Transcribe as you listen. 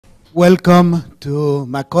Welcome to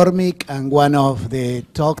McCormick and one of the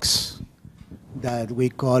talks that we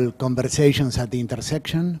call Conversations at the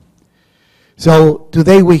Intersection. So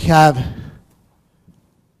today we have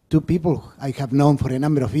two people I have known for a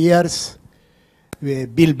number of years.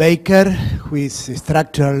 Bill Baker, who is a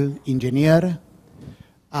structural engineer,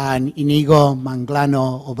 and Iñigo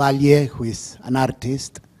Manglano-Ovalle, who is an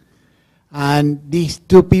artist. And these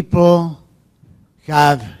two people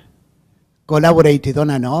have collaborated on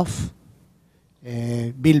and off.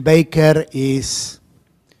 Bill Baker is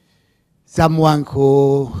someone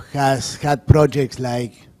who has had projects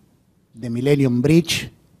like the Millennium Bridge,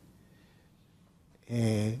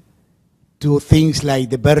 to things like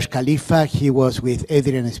the Burj Khalifa. He was with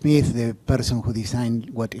Adrian Smith, the person who designed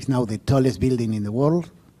what is now the tallest building in the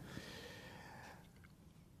world.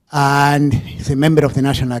 And he's a member of the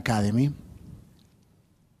National Academy.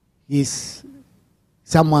 He's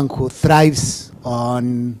someone who thrives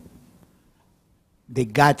on the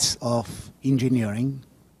guts of engineering.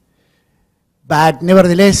 But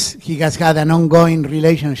nevertheless, he has had an ongoing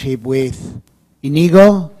relationship with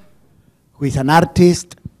Iñigo, who is an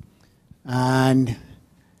artist, and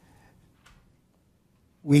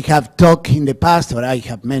we have talked in the past, or I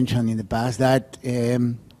have mentioned in the past, that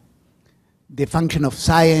the function of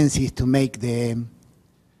science is to make the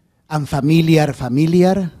unfamiliar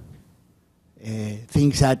familiar.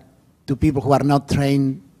 Things that to people who are not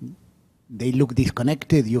trained, they look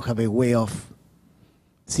disconnected. You have a way of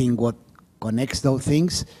seeing what connects those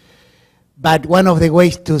things. But one of the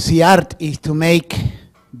ways to see art is to make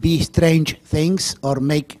be strange things or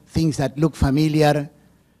make things that look familiar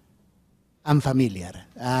unfamiliar.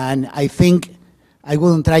 And I think I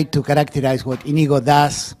wouldn't try to characterize what Iñigo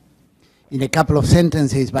does in a couple of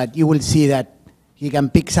sentences, but you will see that he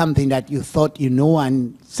can pick something that you thought you knew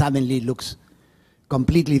and suddenly looks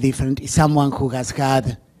completely different. Is someone who has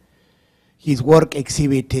had his work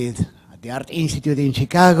exhibited at the Art Institute in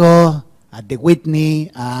Chicago, at the Whitney,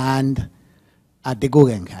 and at the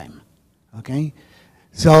Guggenheim, okay?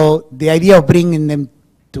 So the idea of bringing them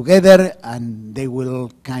together, and they will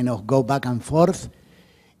kind of go back and forth,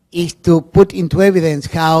 is to put into evidence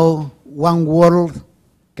how one world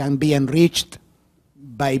can be enriched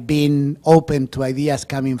by being open to ideas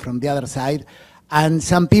coming from the other side. And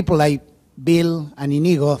some people like Bill and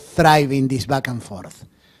Iñigo thrive in this back and forth.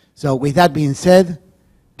 So with that being said,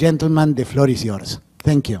 gentlemen, the floor is yours.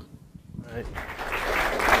 Thank you.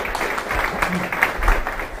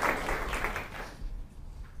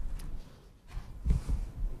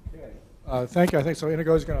 All right. Thank you. I think so.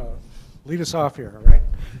 Iñigo's going to lead us off here, all right?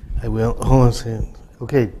 I will. Hold on a second.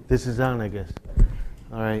 Okay, this is on, I guess.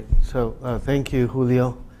 All right. So thank you,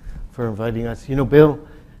 Julio, for inviting us. You know, Bill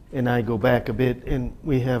and I go back a bit, and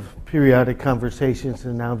we have periodic conversations.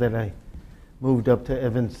 And now that I moved up to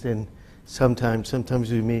Evanston, sometimes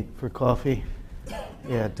we meet for coffee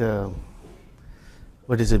at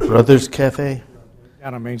what is it, Brothers Cafe?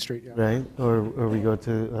 Down on Main Street, yeah. Right, or we go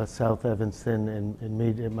to South Evanston and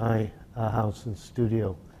meet at my house and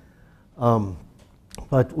studio.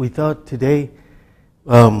 But we thought today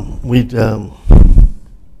we'd, there,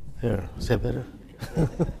 is that better?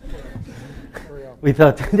 We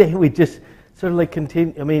thought today we'd just sort of like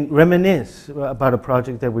reminisce about a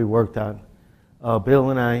project that we worked on.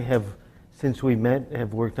 Bill and I have, since we met,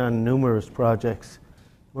 have worked on numerous projects.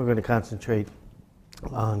 We're going to concentrate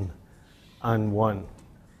on one,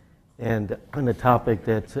 and on a topic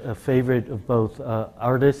that's a favorite of both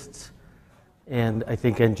artists and I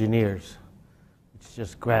think engineers. It's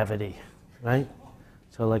just gravity, right?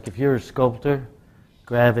 So like if you're a sculptor,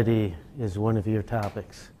 gravity is one of your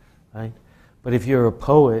topics, right? But if you're a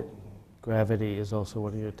poet, gravity is also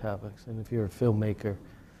one of your topics. And if you're a filmmaker,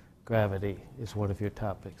 gravity is one of your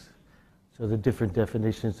topics. So the different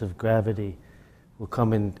definitions of gravity will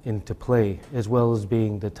come into play, as well as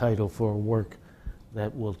being the title for a work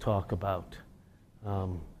that we'll talk about.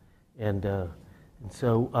 And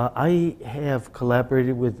so I have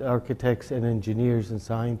collaborated with architects and engineers and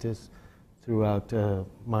scientists throughout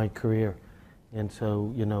my career. And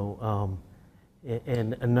so, you know,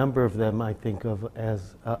 and a number of them I think of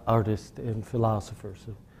as artists and philosophers.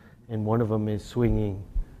 And one of them is swinging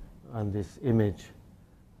on this image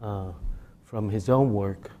from his own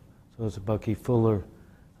work. So it's Bucky Fuller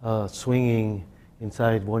swinging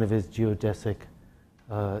inside one of his geodesic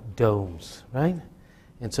domes, right?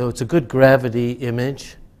 And so it's a good gravity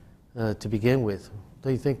image to begin with.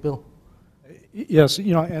 Don't you think, Bill? Yes,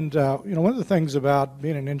 you know, and you know, one of the things about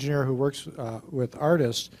being an engineer who works with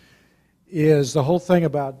artists is the whole thing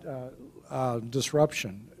about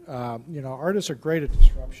disruption. You know, artists are great at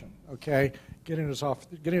disruption. Okay, getting us off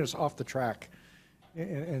the track.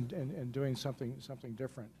 and doing something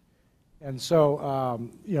different. And so,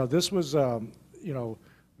 you know, this was, you know,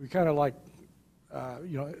 we kind of like,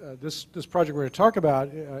 you know, this project we're going to talk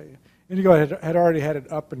about, Iñigo had already had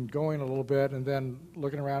it up and going a little bit, and then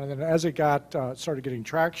looking around, and then as it got started getting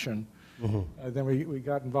traction, then we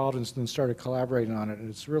got involved and then started collaborating on it. And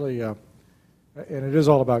it's really, and it is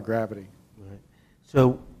all about gravity. Right.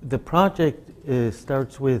 So the project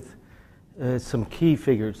starts with some key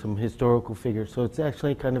figures, some historical figures. So it's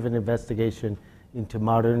actually kind of an investigation into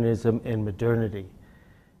modernism and modernity.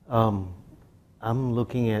 I'm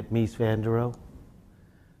looking at Mies van der Rohe.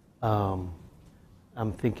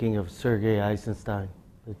 I'm thinking of Sergei Eisenstein,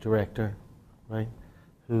 the director, right,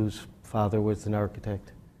 whose father was an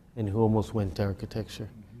architect and who almost went to architecture,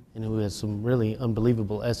 and who has some really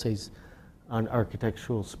unbelievable essays on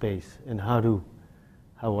architectural space and how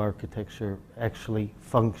architecture actually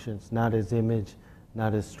functions, not as image,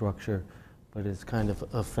 not as structure, but as kind of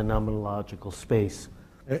a phenomenological space.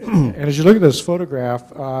 And as you look at this photograph,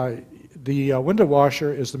 the window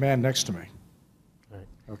washer is the man next to me. Right.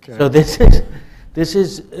 Okay. So this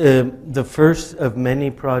is the first of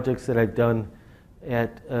many projects that I've done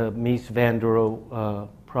at Mies van der Rohe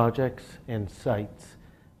projects and sites,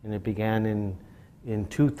 and it began in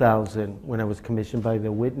 2000 when I was commissioned by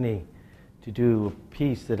the Whitney to do a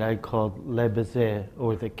piece that I called Le Baiser,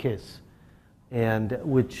 or The Kiss, and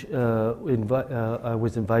which I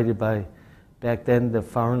was invited by, back then, the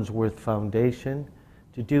Farnsworth Foundation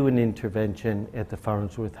to do an intervention at the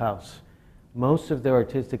Farnsworth House. Most of their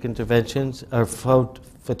artistic interventions are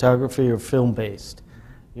photography or film-based.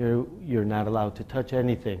 You're not allowed to touch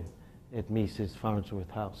anything at Mies's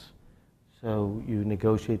Farnsworth House. So you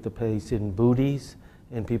negotiate the place in booties,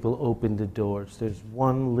 and people open the doors. There's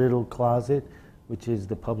one little closet, which is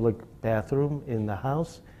the public bathroom in the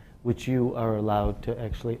house, which you are allowed to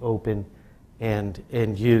actually open and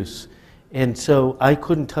use. And so I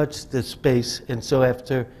couldn't touch the space, and so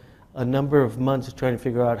after a number of months of trying to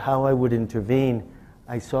figure out how I would intervene,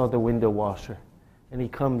 I saw the window washer. And he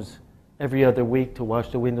comes every other week to wash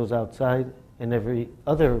the windows outside, and every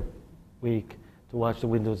other week to wash the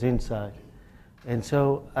windows inside. And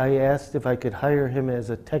so I asked if I could hire him as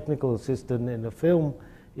a technical assistant in a film,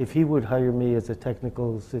 if he would hire me as a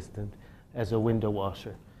technical assistant as a window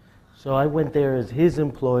washer. So I went there as his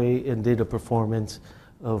employee and did a performance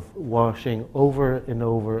of washing over and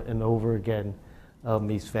over and over again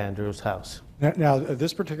Mies van der Rohe's house. Now,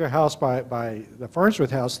 this particular house by the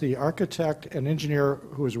Farnsworth House, the architect and engineer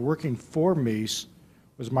who was working for Mies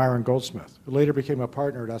was Myron Goldsmith, who later became a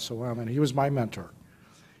partner at SOM, and he was my mentor.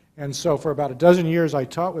 And so for about a dozen years, I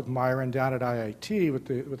taught with Myron down at IIT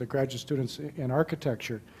with the graduate students in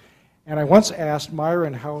architecture. And I once asked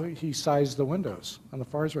Myron how he sized the windows on the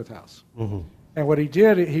Farnsworth House. And what he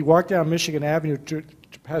did, he walked down Michigan Avenue to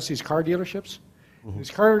pass these car dealerships.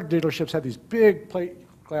 These car dealerships had these big plate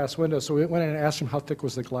glass windows, so we went in and asked him how thick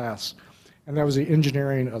was the glass. And that was the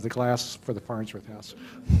engineering of the glass for the Farnsworth House.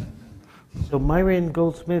 So Myron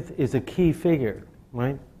Goldsmith is a key figure,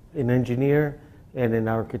 right? An engineer and an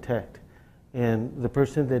architect, and the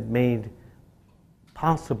person that made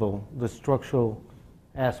possible the structural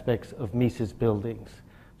aspects of Mies's buildings.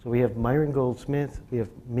 So we have Myron Goldsmith, we have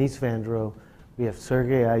Mies van der Rohe, we have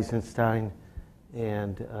Sergei Eisenstein,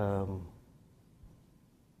 and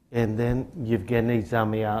then Yevgeny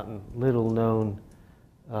Zamyatin, little known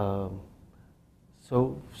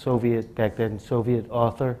Soviet, back then, Soviet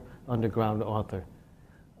author, underground author.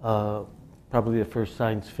 Probably the first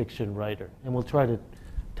science fiction writer. And we'll try to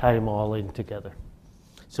tie them all in together.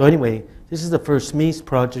 So anyway, this is the first Mies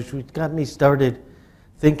project, which got me started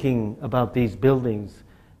thinking about these buildings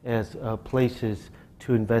as places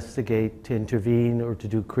to investigate, to intervene, or to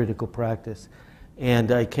do critical practice.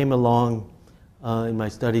 And I came along in my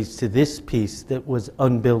studies to this piece that was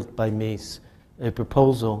unbuilt by Mies, a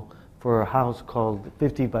proposal for a house called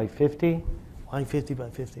 50 by 50. Why 50 by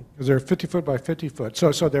 50? Because they're 50 foot by 50 foot.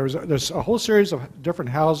 So there's a whole series of different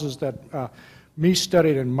houses that Mies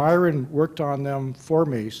studied, and Myron worked on them for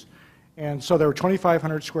Mies. And so there were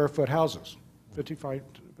 2,500 square foot houses, 55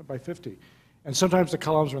 by 50. And sometimes the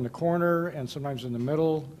columns were in the corner, and sometimes in the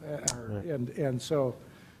middle. And so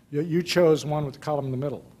you chose one with the column in the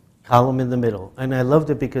middle. Column in the middle. And I loved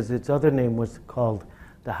it because its other name was called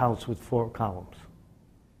The House with 4 Columns.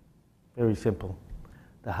 Very simple.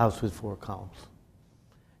 The House with 4 Columns.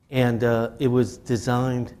 And it was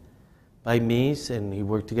designed by Mies, and he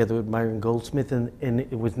worked together with Myron Goldsmith, and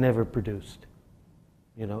it was never produced.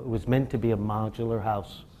 You know, it was meant to be a modular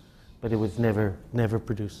house, but it was never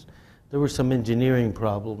produced. There were some engineering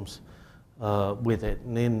problems with it.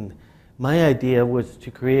 And then my idea was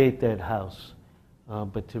to create that house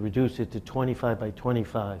but to reduce it to 25 by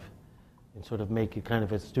 25 and sort of make it kind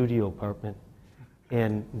of a studio apartment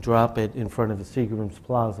and drop it in front of the Seagram's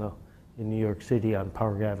Plaza in New York City on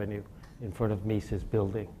Park Avenue in front of Mies's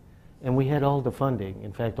building. And we had all the funding.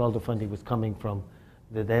 In fact, all the funding was coming from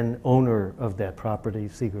the then owner of that property,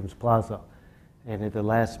 Seagram's Plaza. And at the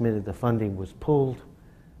last minute, the funding was pulled,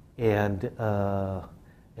 and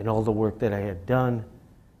all the work that I had done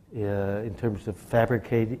in terms of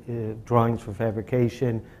drawings for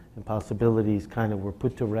fabrication and possibilities kind of were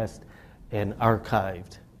put to rest and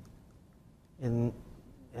archived. And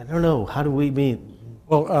I don't know, how do we meet?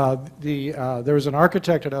 Well, there was an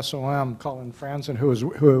architect at SOM, Colin Franzen, who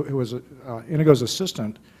was Inigo's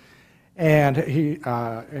assistant, and he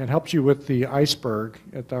helped you with the iceberg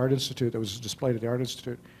at the Art Institute that was displayed at the Art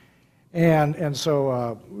Institute. And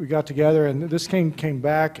so we got together, and this came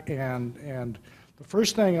back, and the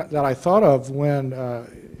first thing that I thought of when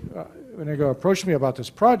Inigo approached me about this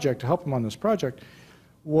project, to help him on this project,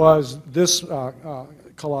 was this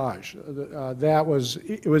collage.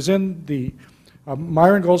 It was in the,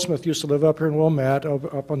 Myron Goldsmith used to live up here in Wilmette,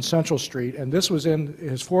 up on Central Street, and this was in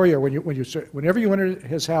his foyer. Whenever you entered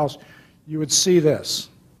his house, you would see this.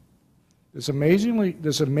 This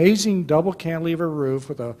amazing double cantilever roof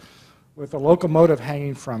with a locomotive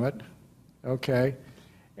hanging from it, okay,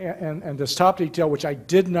 and this top detail, which I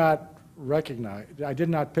did not recognize, I did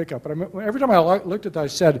not pick up. But every time I looked at that, I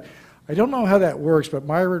said, I don't know how that works, but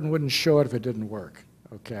Myron wouldn't show it if it didn't work,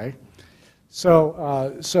 okay.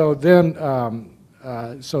 So this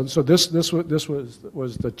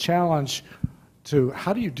was the challenge to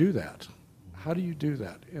how do you do that? How do you do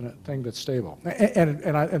that in a thing that's stable? And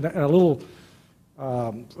a little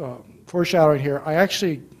foreshadowing here, I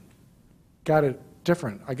actually got it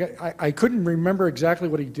different. I couldn't remember exactly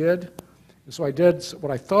what he did, so I did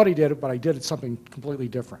what I thought he did, but I did something completely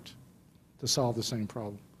different to solve the same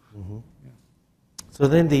problem. Mm-hmm. Yeah. So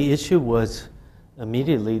then the issue was,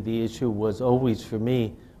 immediately the issue was always for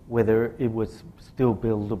me whether it was still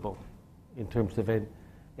buildable in terms of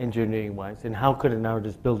engineering-wise, and how could an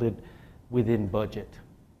artist build it within budget,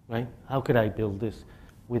 right? How could I build this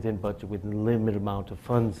within budget, with a limited amount of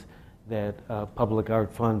funds that public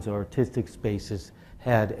art funds or artistic spaces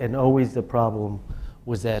had? And always the problem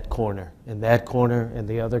was that corner, and that corner, and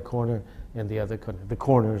the other corner, and the other corner. The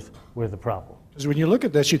corners were the problem. Because when you look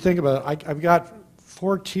at this, you think about it, I've got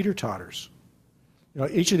 4 teeter-totters. You know,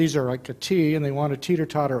 each of these are like a T, and they want to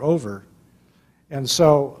teeter-totter over. And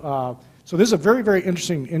so, so this is a very, very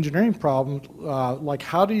interesting engineering problem, like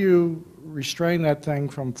how do you restrain that thing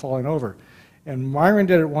from falling over? And Myron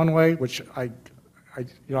did it one way, which I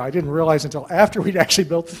didn't realize until after we'd actually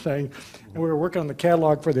built the thing, and we were working on the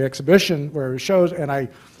catalog for the exhibition where it shows, and I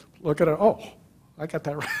look at it, oh, I got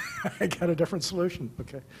that right. I got a different solution.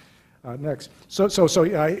 Okay, next. So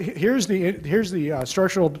here's the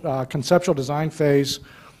structural conceptual design phase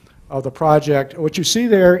of the project. What you see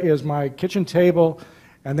there is my kitchen table,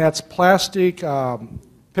 and that's plastic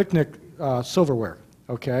picnic silverware.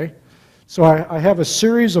 Okay. So I have a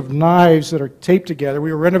series of knives that are taped together.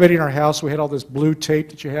 We were renovating our house. We had all this blue tape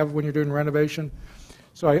that you have when you're doing renovation.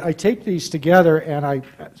 So I taped these together,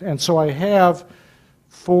 and so I have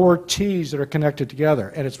 4 T's that are connected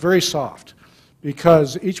together, and it's very soft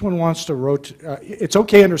because each one wants to rotate. It's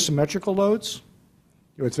okay under symmetrical loads.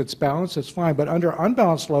 If it's balanced, it's fine, but under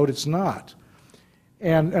unbalanced load, it's not.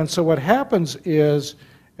 And so what happens is,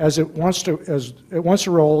 as it wants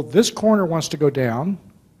to roll, this corner wants to go down.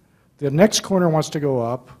 The next corner wants to go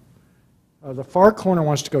up, the far corner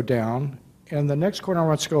wants to go down, and the next corner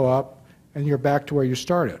wants to go up, and you're back to where you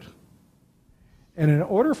started. And in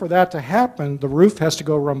order for that to happen, the roof has to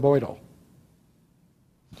go rhomboidal.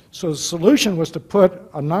 So the solution was to put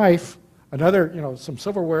a knife, some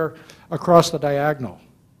silverware, across the diagonal.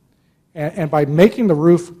 And by making the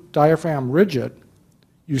roof diaphragm rigid,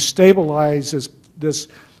 you stabilize this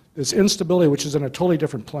instability, which is in a totally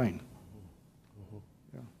different plane.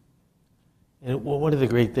 And one of the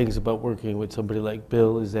great things about working with somebody like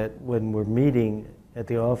Bill is that when we're meeting at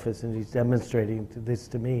the office and he's demonstrating this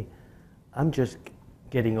to me, I'm just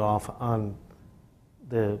getting off on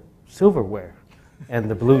the silverware and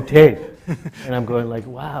the blue tape. And I'm going like,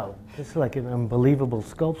 wow, this is like an unbelievable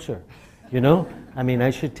sculpture, you know? I mean,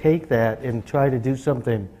 I should take that and try to do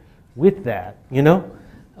something with that, you know?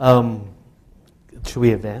 Should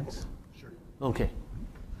we advance? Sure. Okay.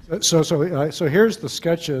 So here's the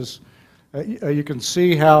sketches. You can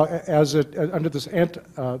see how, under this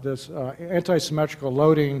anti-symmetrical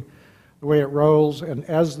loading, the way it rolls, and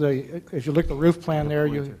if you look at the roof plan there,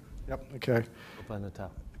 Yep. Okay. Up on the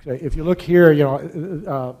top. Okay, if you look here, you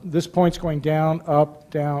know, this point's going down,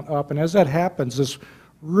 up, and as that happens, this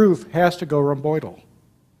roof has to go rhomboidal.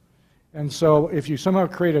 And so if you somehow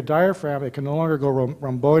create a diaphragm, it can no longer go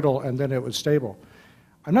rhomboidal, and then it was stable.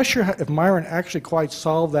 I'm not sure if Myron actually quite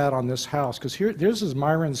solved that on this house, because this is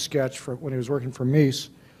Myron's sketch for when he was working for Mies.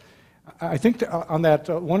 I think on that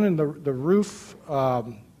one in the roof,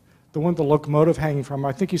 the one with the locomotive hanging from,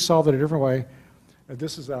 I think he solved it a different way.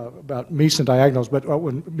 This is about Mies and diagonals, but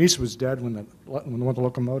when Mies was dead, when the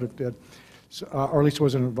locomotive did, so, or at least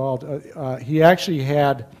wasn't involved, he actually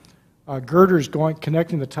had girders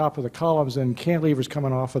connecting the top of the columns and cantilevers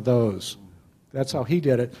coming off of those. That's how he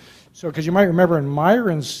did it. So, because you might remember in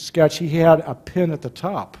Myron's sketch, he had a pin at the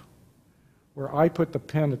top, where I put the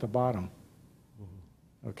pin at the bottom.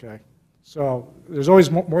 Okay. So there's always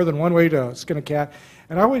more than one way to skin a cat,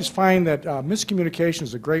 and I always find that miscommunication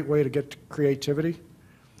is a great way to get to creativity.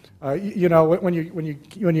 You know, when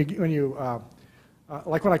you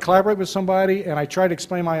like when I collaborate with somebody and I try to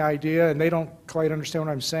explain my idea and they don't quite understand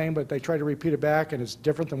what I'm saying, but they try to repeat it back and it's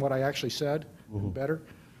different than what I actually said, and better.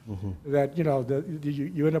 That you know,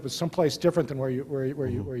 you end up with someplace different than where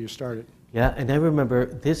you started. Yeah, and I remember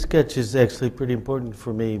this sketch is actually pretty important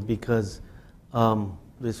for me because.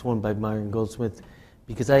 This one by Myron Goldsmith,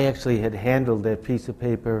 because I actually had handled that piece of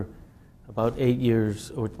paper about 8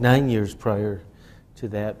 years or 9 years prior to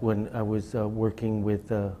that when I was working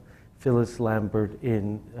with Phyllis Lambert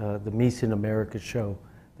in the Mies in America show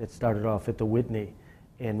that started off at the Whitney.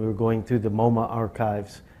 And we were going through the MoMA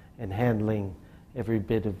archives and handling every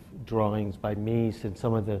bit of drawings by Mies, and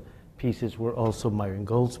some of the pieces were also Myron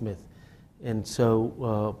Goldsmith. And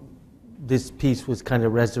so this piece was kind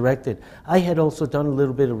of resurrected. I had also done a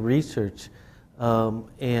little bit of research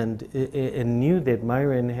and knew that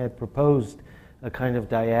Myron had proposed a kind of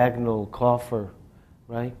diagonal coffer,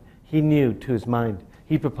 right? He knew to his mind,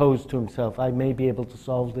 he proposed to himself, I may be able to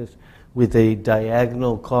solve this with a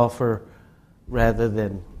diagonal coffer rather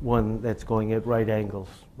than one that's going at right angles,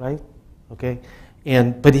 right? Okay?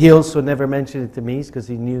 But he also never mentioned it to Mies because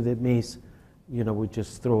he knew that Mies, you know, would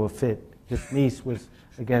just throw a fit. Because Mies was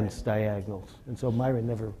against diagonals. And so Myron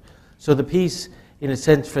never, so the piece, in a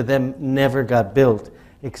sense, for them never got built,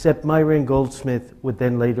 except Myron Goldsmith would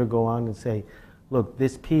then later go on and say, look,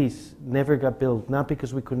 this piece never got built, not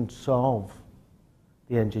because we couldn't solve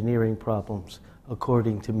the engineering problems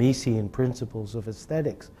according to Miesian principles of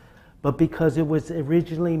aesthetics, but because it was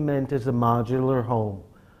originally meant as a modular home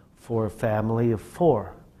for a family of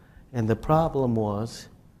 4. And the problem was,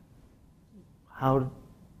 how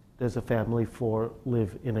does a family of 4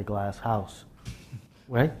 live in a glass house,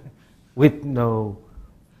 right? With no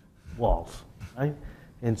walls, right?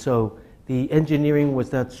 And so the engineering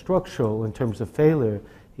was not structural in terms of failure,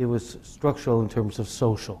 it was structural in terms of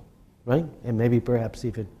social, right? And maybe perhaps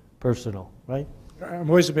even personal, right? I'm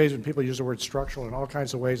always amazed when people use the word structural in all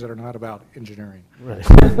kinds of ways that are not about engineering. Right.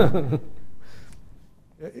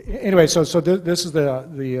 Anyway, so this is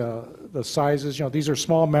the sizes. You know, these are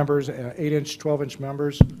small members, 8-inch, 12-inch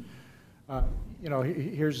members. You know,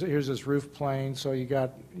 here's this roof plane. So you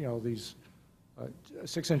got, you know, these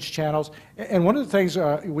 6-inch channels. And one of the things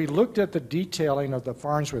we looked at the detailing of the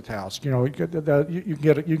Farnsworth house. You know, you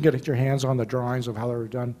can get your hands on the drawings of how they were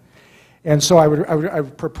done. And so I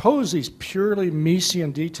would propose these purely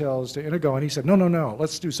Miesian details to Iñigo, and he said, no,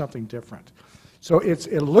 let's do something different. So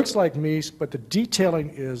it looks like Mies, but the detailing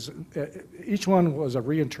is, each one was a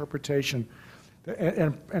reinterpretation,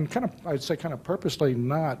 and kind of, I'd say kind of purposely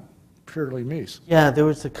not purely Mies. Yeah, there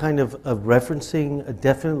was a kind of referencing,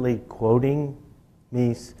 definitely quoting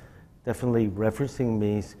Mies, definitely referencing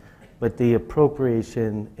Mies, but the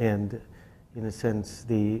appropriation and, in a sense,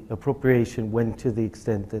 the appropriation went to the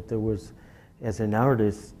extent that there was, as an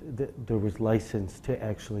artist, there was license to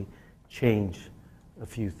actually change a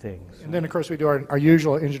few things. And then, of course, we do our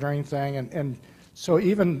usual engineering thing, and so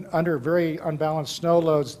even under very unbalanced snow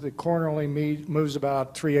loads, the corner only moves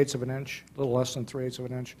about 3/8 of an inch, a little less than 3/8 of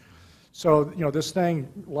an inch. So, you know, this thing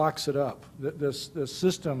locks it up. This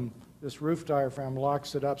system, this roof diaphragm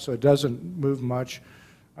locks it up so it doesn't move much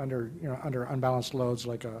under unbalanced loads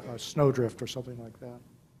like a snowdrift or something like that.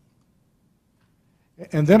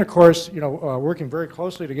 And then, of course, you know, working very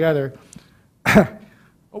closely together.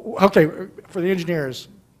 Okay, for the engineers,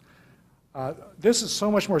 this is so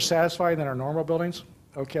much more satisfying than our normal buildings,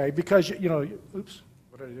 okay, because, you know, oops,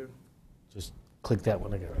 what did I do? Just click that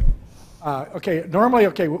one again. Okay, normally,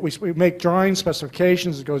 okay, we make drawings,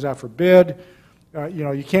 specifications, it goes out for bid. You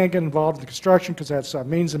know, you can't get involved in the construction because that's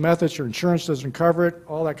means and methods, your insurance doesn't cover it,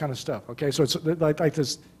 all that kind of stuff, okay? So it's like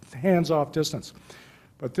this hands-off distance.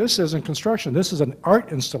 But this isn't construction, this is an art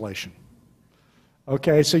installation.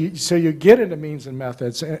 Okay, so you get into means and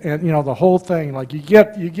methods, and you know the whole thing. Like you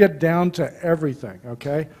get down to everything.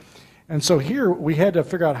 Okay, and so here we had to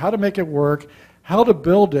figure out how to make it work, how to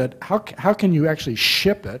build it, how can you actually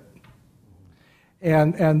ship it,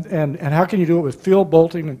 and how can you do it with field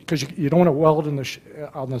bolting? Because you don't want to weld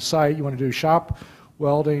on the site. You want to do shop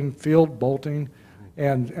welding, field bolting,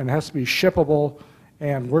 and it has to be shippable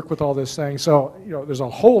and work with all this thing. So you know there's a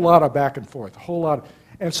whole lot of back and forth, a whole lot.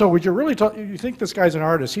 And so would you really you think this guy's an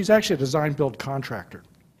artist? He's actually a design-build contractor,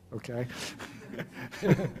 okay?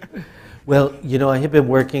 Well, you know, I have been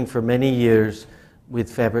working for many years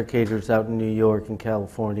with fabricators out in New York and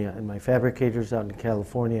California, and my fabricators out in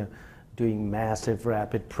California doing massive,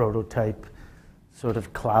 rapid prototype sort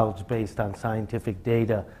of clouds based on scientific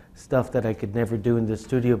data, stuff that I could never do in the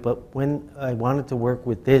studio. But when I wanted to work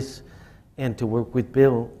with this and to work with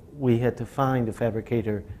Bill, we had to find a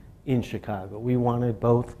fabricator in Chicago. We wanted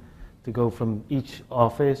both to go from each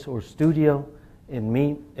office or studio and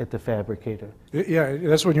meet at the fabricator. Yeah,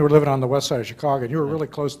 that's when you were living on the west side of Chicago, and you were really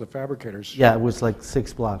close to the fabricators. Yeah, it was like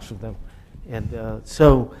 6 blocks from them. And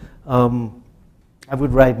so I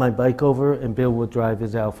would ride my bike over, and Bill would drive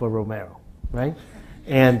his Alfa Romero, right?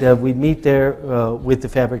 And we'd meet there with the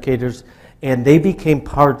fabricators, and they became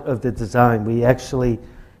part of the design. We actually,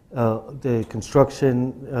 the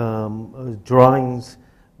construction drawings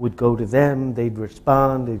would go to them, they'd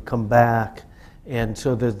respond, they'd come back, and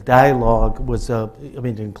so the dialogue was,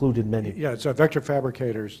 it included many. Yeah, so vector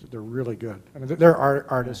fabricators, they're really good. I mean, they're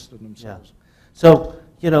artists in themselves. Yeah. So,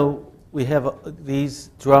 you know, we have these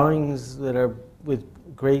drawings that are with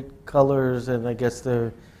great colors, and I guess they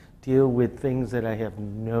deal with things that I have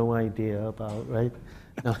no idea about, right?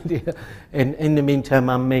 No idea. And in the meantime,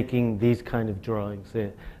 I'm making these kind of drawings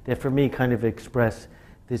that for me kind of express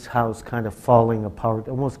this house kind of falling apart,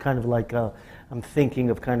 almost kind of like I'm thinking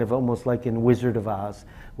of kind of almost like in Wizard of Oz,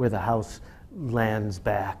 where the house lands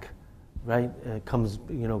back, right? It comes,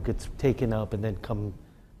 you know, gets taken up and then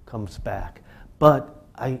comes back. But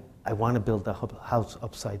I want to build the house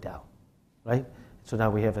upside down, right? So now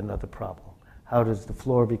we have another problem. How does the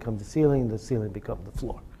floor become the ceiling become the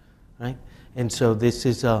floor, right? And so this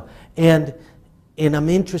is, and I'm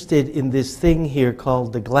interested in this thing here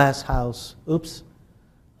called the glass house. Oops.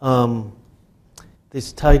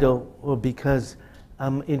 This title, because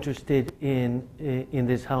I'm interested in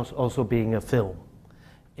this house also being a film.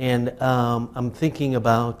 And I'm thinking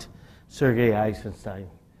about Sergei Eisenstein.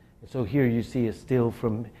 So here you see a still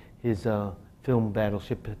from his film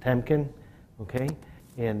Battleship Potemkin, okay?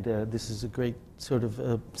 And this is a great sort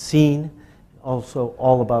of scene, also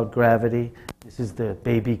all about gravity. This is the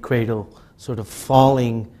baby cradle sort of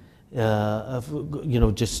falling, you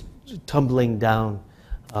know, just tumbling down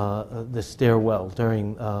the stairwell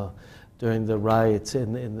during the riots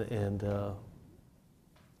in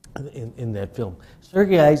that film.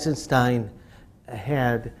 Sergei Eisenstein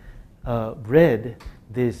had read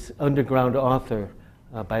this underground author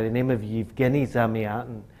by the name of Yevgeny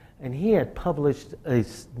Zamyatin, and he had published a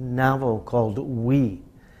novel called We.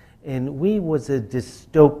 And We was a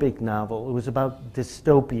dystopic novel. It was about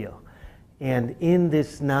dystopia. And in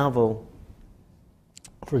this novel,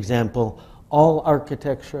 for example, all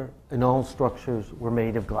architecture and all structures were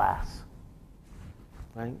made of glass,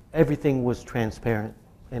 right? Everything was transparent,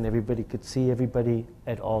 and everybody could see everybody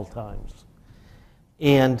at all times.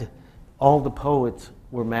 And all the poets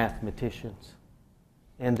were mathematicians,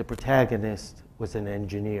 and the protagonist was an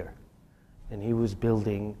engineer, and he was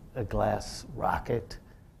building a glass rocket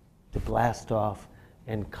to blast off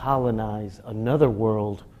and colonize another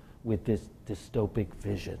world with this dystopic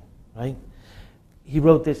vision, right? He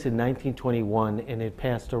wrote this in 1921, and it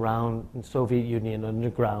passed around in Soviet Union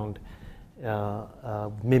underground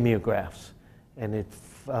mimeographs, and it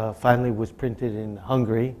finally was printed in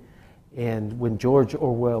Hungary. And when George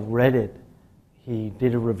Orwell read it, he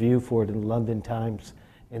did a review for it in the London Times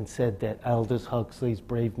and said that Aldous Huxley's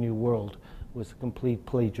Brave New World was a complete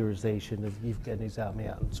plagiarization of Yevgeny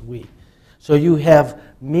Zamyatin's We. So you have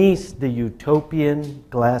Mies, the utopian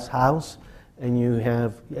glass house, and you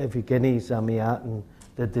have Yevgeny Zamyatin,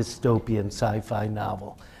 the dystopian sci-fi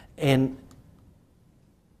novel. And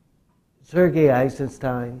Sergei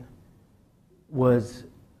Eisenstein was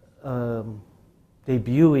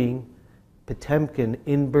debuting Potemkin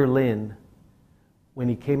in Berlin when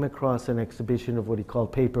he came across an exhibition of what he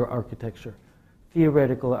called paper architecture.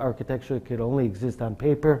 Theoretical architecture could only exist on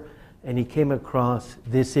paper, and he came across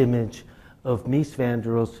this image of Mies van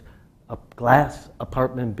der Rohe's a glass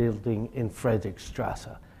apartment building in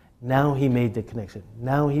Friedrichstrasse. Now he made the connection.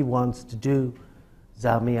 Now he wants to do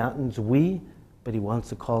Zamyatin's We, but he wants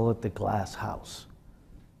to call it the glass house.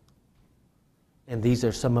 And these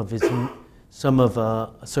are some of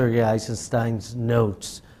Sergei Eisenstein's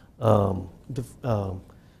notes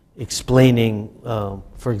explaining,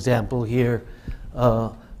 for example, here,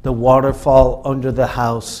 the waterfall under the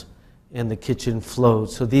house and the kitchen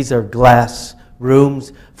flows. So these are glass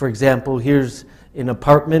rooms. For example, here's an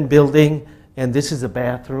apartment building, and this is a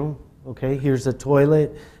bathroom. Okay, here's a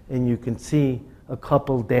toilet, and you can see a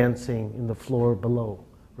couple dancing in the floor below,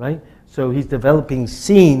 right? So he's developing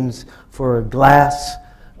scenes for a glass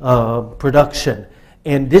production.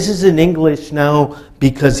 And this is in English now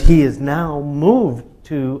because he has now moved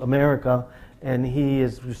to America, and he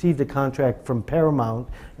has received a contract from Paramount,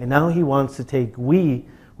 and now he wants to take We,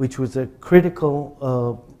 which was a critical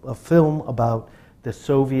a film about the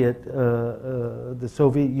Soviet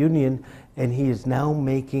Union, and he is now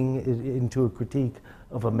making it into a critique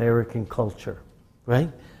of American culture,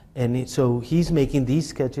 right? And so he's making these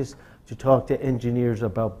sketches to talk to engineers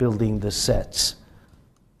about building the sets.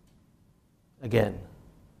 Again,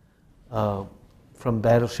 from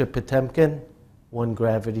Battleship Potemkin, one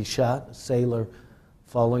gravity shot, a sailor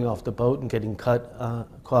falling off the boat and getting caught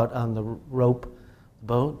on the rope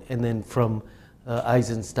boat, and then from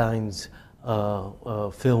Eisenstein's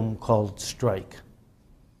film called Strike.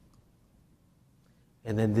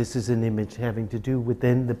 And then this is an image having to do with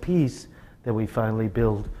then the piece that we finally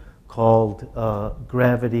built called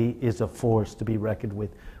Gravity is a Force to be Reckoned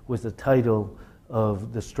With, was the title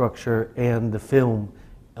of the structure and the film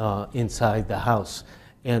inside the house.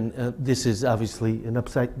 And this is obviously an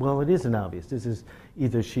upside, well, it isn't obvious. This is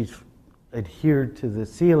either she's adhered to the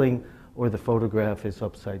ceiling or the photograph is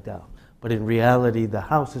upside down. But in reality, the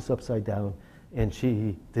house is upside down, and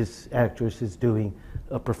this actress is doing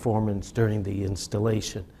a performance during the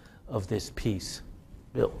installation of this piece.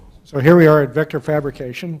 Bill. So here we are at Vector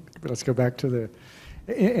Fabrication. Let's go back to the,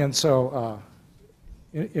 and so,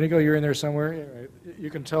 Iñigo, you're in there somewhere.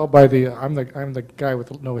 You can tell by the, I'm the guy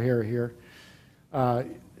with no hair here.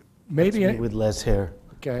 Maybe with less hair.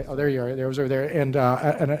 Okay. Oh, there you are. There was over there, and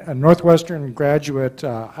a Northwestern graduate,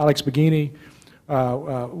 Alex Begini,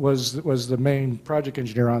 was the main project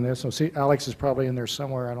engineer on this. So see, Alex is probably in there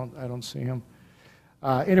somewhere. I don't see him.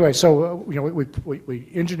 Anyway, so you know, we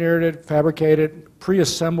engineered it, fabricated,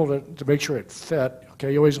 pre-assembled it to make sure it fit.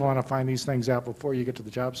 Okay, you always want to find these things out before you get to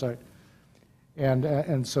the job site,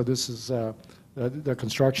 and so this is the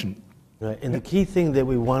construction. Right. And the key thing that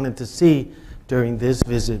we wanted to see during this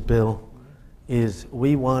visit, Bill, is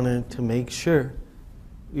we wanted to make sure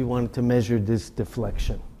we wanted to measure this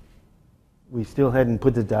deflection. We still hadn't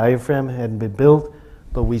put the diaphragm, hadn't been built,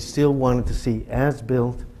 but we still wanted to see, as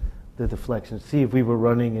built, the deflection, see if we were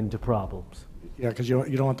running into problems. Yeah, because you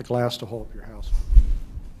don't want the glass to hold up your house.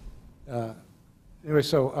 Anyway,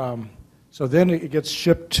 so then it gets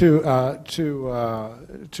shipped to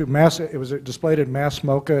Mass. It was displayed at Mass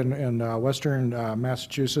MoCA in Western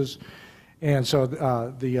Massachusetts, and so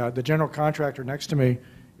the general contractor next to me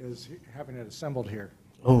is having it assembled here.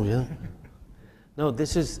 Oh yeah. No,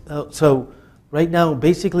 this is so. Right now,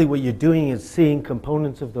 basically, what you're doing is seeing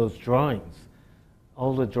components of those drawings.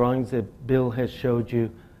 All the drawings that Bill has showed you,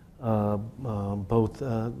 both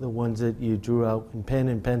the ones that you drew out in pen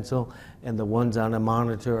and pencil and the ones on a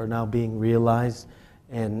monitor are now being realized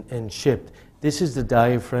and shipped. This is the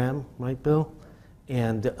diaphragm, right, Bill?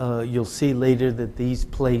 And you'll see later that these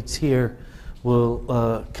plates here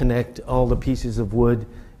will connect all the pieces of wood,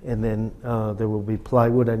 and then there will be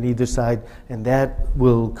plywood on either side, and that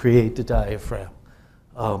will create the diaphragm.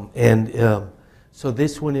 So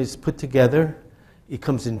this one is put together. It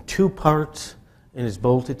comes in two parts and is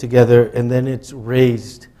bolted together, and then it's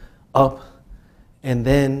raised up, and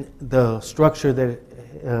then the structure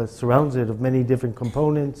that surrounds it of many different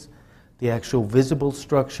components, the actual visible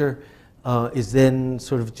structure, is then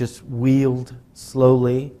sort of just wheeled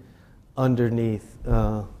slowly underneath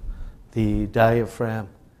the diaphragm,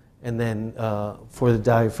 and then for the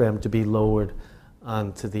diaphragm to be lowered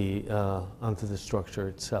onto the structure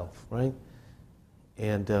itself, right?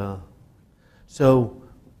 And so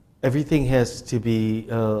everything has to be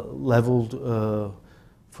leveled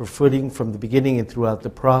for footing from the beginning and throughout the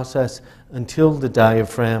process until the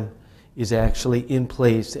diaphragm is actually in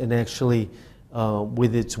place and actually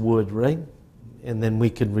with its wood, right? And then we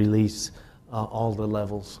can release all the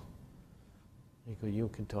levels. Iñigo, you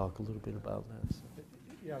can talk a little bit about that.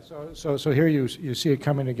 Yeah. So here you see it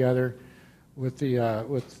coming together with the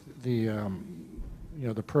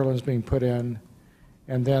the purlins being put in.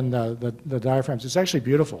 And then the diaphragms. It's actually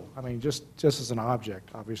beautiful. I mean, just as an object,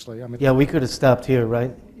 obviously. I mean, yeah, we could have stopped here,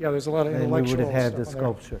 right? Yeah, there's a lot of and intellectual we would have had the stuff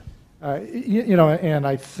sculpture. You know, and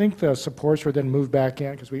I think the supports were then moved back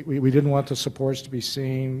in because we didn't want the supports to be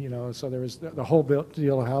seen, you know, so there was the whole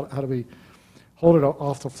deal, how do we hold it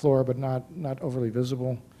off the floor but not overly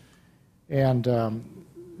visible. And,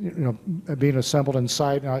 you know, being assembled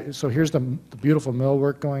inside. Now, so here's the beautiful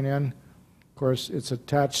millwork going in. Of course, it's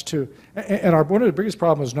attached to, and one of the biggest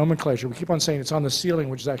problems is nomenclature. We keep on saying it's on the ceiling,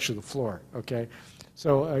 which is actually the floor, okay?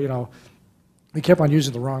 So, you know, we kept on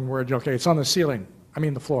using the wrong word. Okay, it's on the ceiling. I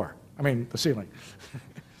mean the floor. I mean the ceiling.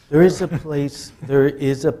 There is a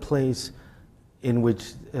place in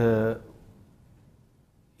which, in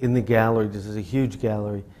the gallery, this is a huge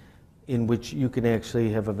gallery, in which you can actually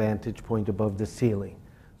have a vantage point above the ceiling.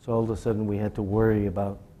 So all of a sudden we had to worry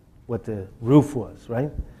about what the roof was,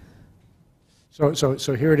 right?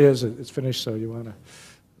 So here it is. It's finished. So you want to?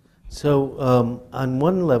 So on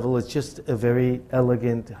one level, it's just a very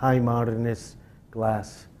elegant, high modernist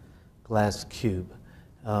glass cube.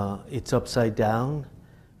 It's upside down.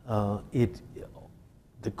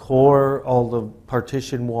 The core, all the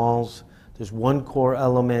partition walls, there's one core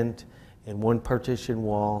element and one partition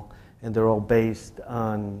wall, and they're all based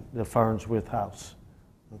on the Farnsworth house,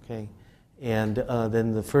 okay? And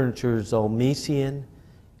then the furniture is all Miesian,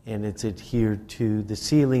 and it's adhered to the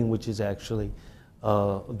ceiling, which is actually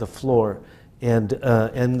the floor. And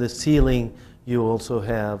the ceiling, you also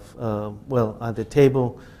have, well, on the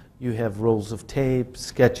table, you have rolls of tape,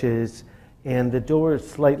 sketches, and the door is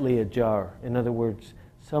slightly ajar. In other words,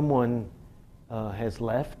 someone has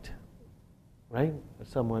left, right?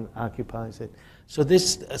 Someone occupies it. So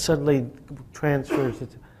this suddenly transfers, it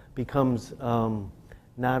becomes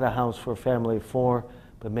not a house for a family of four,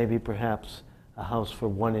 but maybe perhaps a house for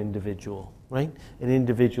one individual, right? An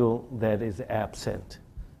individual that is absent,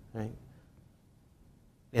 right?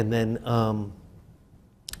 And then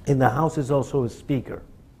in the house is also a speaker.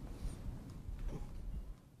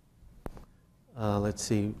 Let's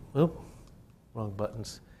see, oh, wrong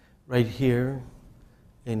buttons. Right here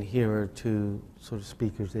and here are two sort of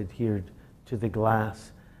speakers adhered to the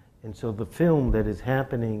glass. And so the film that is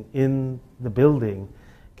happening in the building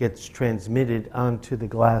gets transmitted onto the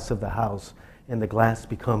glass of the house, and the glass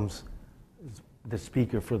becomes the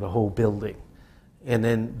speaker for the whole building. And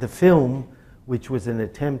then the film, which was an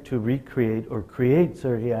attempt to recreate or create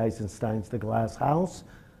Sergei Eisenstein's The Glass House,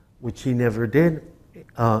 which he never did,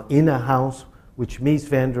 in a house which Mies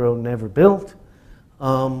van der Rohe never built,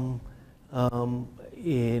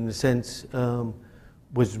 in a sense,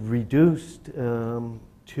 was reduced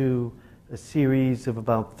to a series of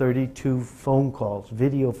about 32 phone calls,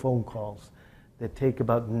 video phone calls, that take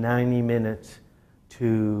about 90 minutes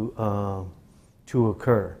to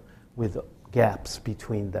occur, with gaps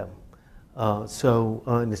between them. So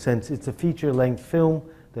in a sense, it's a feature-length film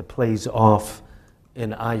that plays off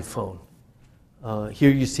an iPhone. Here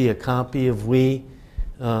you see a copy of We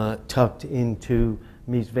tucked into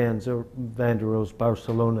Mies van der Rohe's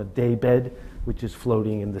Barcelona daybed, which is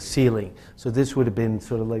floating in the ceiling. So this would have been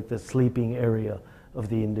sort of like the sleeping area of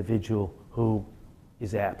the individual who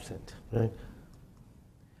is absent, right?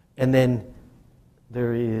 And then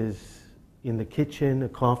there is, in the kitchen, a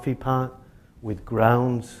coffee pot with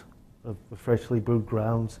grounds, of freshly brewed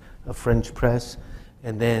grounds, a French press,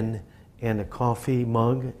 and a coffee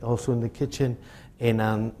mug also in the kitchen. And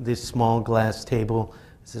on this small glass table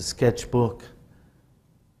is a sketchbook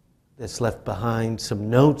that's left behind, some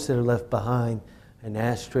notes that are left behind, an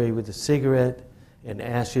ashtray with a cigarette, and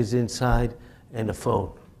ashes inside, and a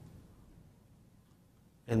phone.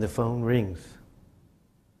 And the phone rings.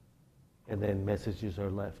 And then messages are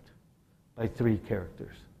left by three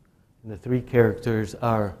characters. And the three characters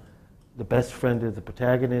are the best friend of the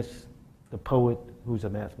protagonist, the poet who's a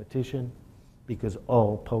mathematician, because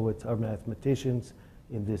all poets are mathematicians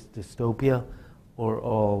in this dystopia, or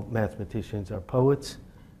all mathematicians are poets,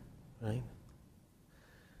 right?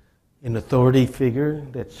 An authority figure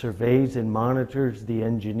that surveys and monitors the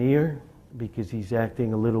engineer because he's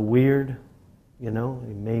acting a little weird, you know,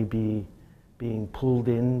 he may be being pulled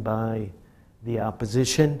in by the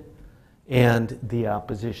opposition, and the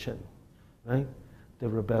opposition, right? The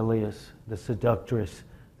rebellious, the seductress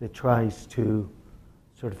that tries to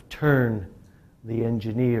sort of turn the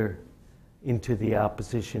engineer into the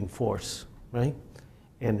opposition force, right?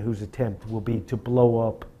 And whose attempt will be to blow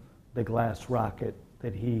up the glass rocket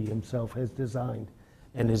that he himself has designed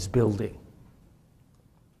and is building.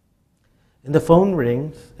 And the phone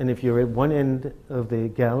rings, and if you're at one end of the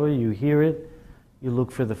gallery, you hear it, you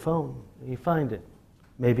look for the phone, and you find it.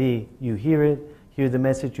 Maybe you hear it, hear the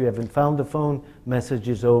message, you haven't found the phone, message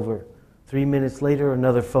is over. 3 minutes later,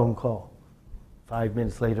 another phone call. 5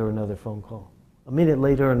 minutes later, another phone call. A minute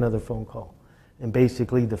later, another phone call. and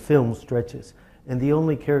basically the film stretches. And the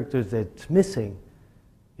only characters that's missing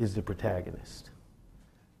is the protagonist.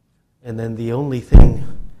 And then the only thing,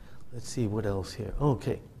 let's see what else here.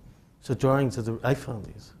 Okay, so drawings of I found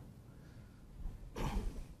these.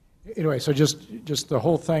 Anyway, so just the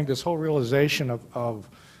whole thing, this whole realization of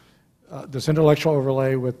this intellectual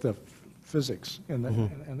overlay with the physics and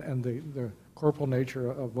the corporal nature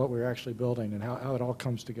of what we're actually building and how it all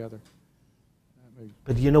comes together.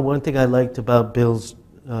 But you know, one thing I liked about Bill's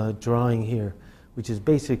drawing here, which is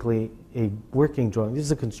basically a working drawing. This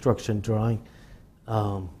is a construction drawing.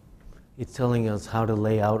 It's telling us how to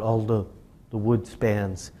lay out all the wood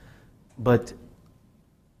spans. But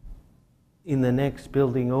in the next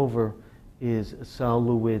building over is Saul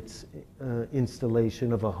Lewitt's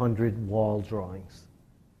installation of 100 wall drawings,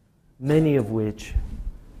 many of which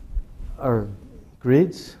are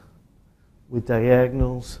grids with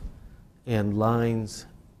diagonals and lines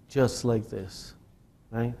just like this,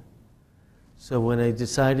 right? So when I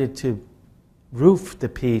decided to roof the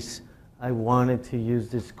piece, I wanted to use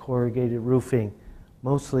this corrugated roofing,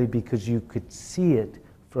 mostly because you could see it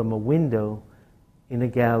from a window in a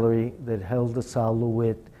gallery that held a Saul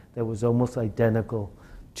Lewitt that was almost identical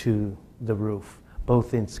to the roof,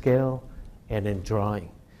 both in scale and in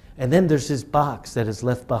drawing. And then there's this box that is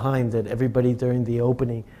left behind that everybody during the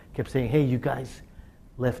opening kept saying, hey, you guys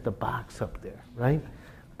left a box up there, right?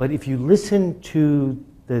 But if you listen to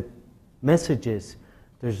the messages,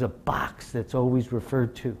 there's a box that's always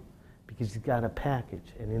referred to because you've got a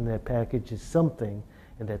package, and in that package is something,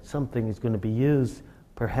 and that something is going to be used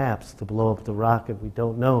perhaps to blow up the rocket, we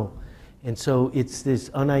don't know. And so it's this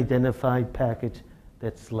unidentified package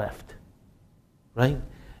that's left, right?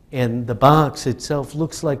 And the box itself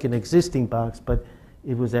looks like an existing box, but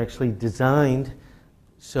it was actually designed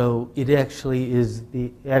so it actually is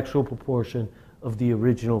the actual proportion of the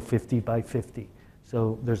original 50 by 50.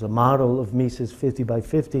 So there's a model of Mies's 50 by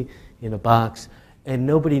 50 in a box, and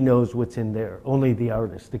nobody knows what's in there, only the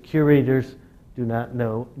artists. The curators do not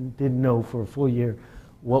know, didn't know for a full year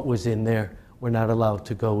what was in there. We're not allowed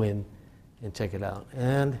to go in and check it out.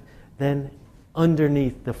 And then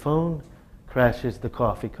underneath the phone crashes the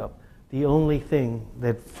coffee cup. The only thing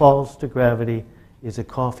that falls to gravity is a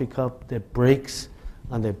coffee cup that breaks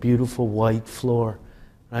on that beautiful white floor,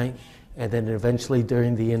 right? And then eventually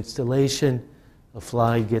during the installation, a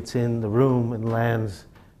fly gets in the room and lands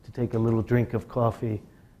to take a little drink of coffee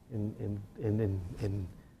and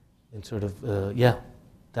sort of,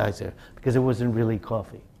 dies there. Because it wasn't really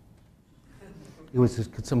coffee. It was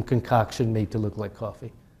just some concoction made to look like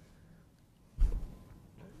coffee.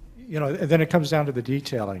 You know, and then it comes down to the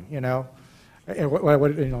detailing, you know. And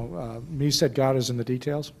Mies said God is in the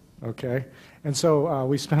details, okay? And so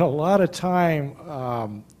we spent a lot of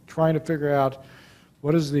time trying to figure out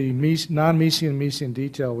what is the non-Miesian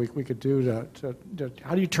detail we could do to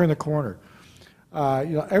how do you turn the corner? One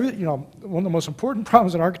of the most important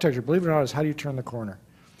problems in architecture, believe it or not, is how do you turn the corner?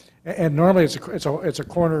 And normally it's a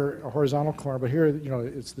corner, a horizontal corner, but here, you know,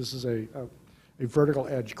 this is a vertical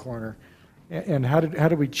edge corner. And how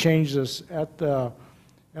did we change this at the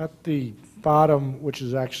bottom, which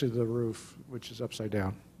is actually the roof, which is upside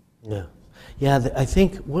down? Yeah. I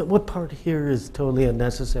think what part here is totally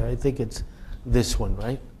unnecessary? I think it's this one,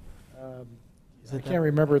 right? I can't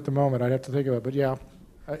remember at the moment. I'd have to think about it, but yeah.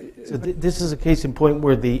 So this is a case in point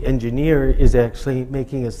where the engineer is actually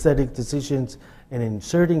making aesthetic decisions and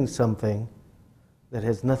inserting something that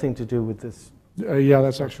has nothing to do with this. Yeah,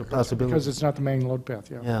 that's actually possibility. Because it's not the main load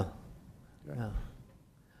path. Yeah.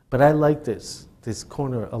 But I like this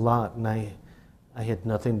corner a lot, and I had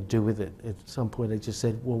nothing to do with it. At some point, I just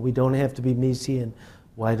said, well, we don't have to be Miesian.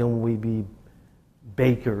 Why don't we be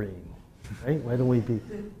bakering, right? Why don't we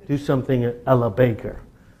do something a la Baker?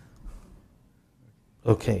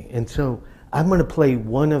 Okay, and so I'm going to play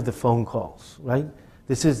one of the phone calls, right?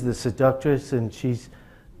 This is the seductress, and she's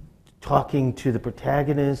talking to the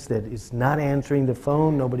protagonist that is not answering the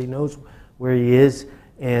phone. Nobody knows where he is,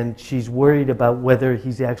 and she's worried about whether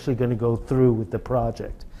he's actually going to go through with the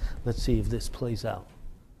project. Let's see if this plays out.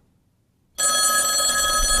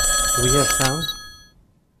 Do we have sound?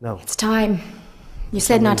 No. It's time. You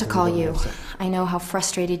said not to call you. I know how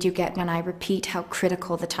frustrated you get when I repeat how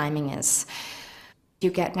critical the timing is. You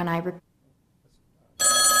get when I repeat.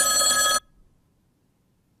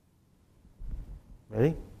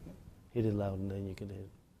 Ready? Hit it loud and then you can hit it.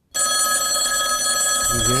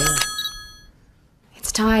 You hear it?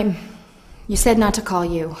 It's time. You said not to call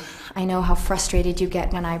you. I know how frustrated you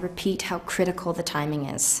get when I repeat how critical the timing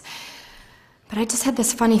is. But I just had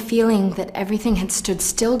this funny feeling that everything had stood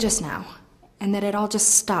still just now, and that it all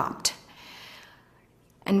just stopped.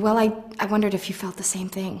 And well, I wondered if you felt the same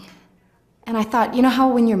thing. And I thought, you know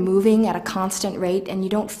how when you're moving at a constant rate and you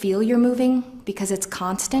don't feel you're moving because it's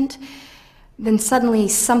constant? Then suddenly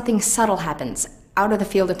something subtle happens out of the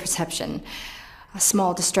field of perception, a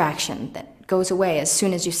small distraction that goes away as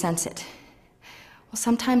soon as you sense it. Well,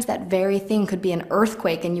 sometimes that very thing could be an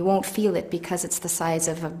earthquake and you won't feel it because it's the size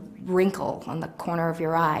of a wrinkle on the corner of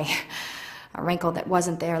your eye. A wrinkle that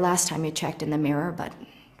wasn't there last time you checked in the mirror, but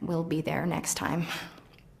will be there next time.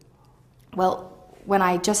 Well, when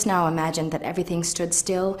I just now imagined that everything stood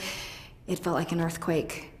still, it felt like an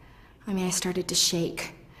earthquake. I mean, I started to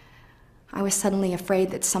shake. I was suddenly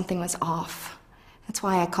afraid that something was off. That's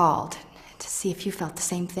why I called, to see if you felt the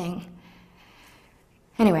same thing.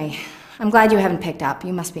 Anyway, I'm glad you haven't picked up.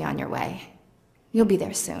 You must be on your way. You'll be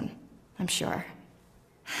there soon, I'm sure.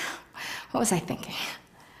 What was I thinking?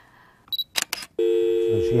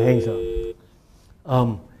 So she hangs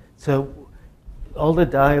up. So all the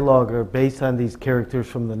dialogue are based on these characters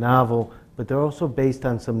from the novel, but they're also based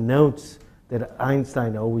on some notes that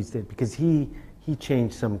Einstein always did, because he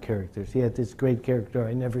changed some characters. He had this great character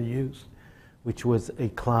I never used, which was a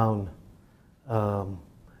clown.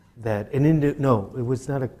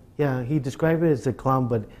 He described it as a clown,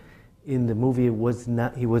 but in the movie it was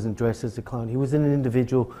not. He wasn't dressed as a clown. He was an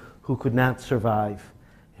individual who could not survive,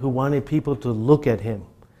 who wanted people to look at him.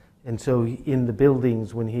 And so in the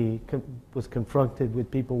buildings, when he was confronted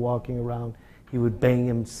with people walking around, he would bang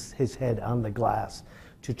his head on the glass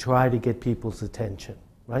to try to get people's attention,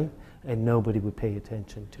 right? And nobody would pay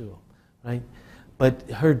attention to him, right? But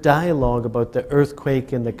her dialogue about the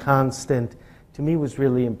earthquake and the constant, to me, was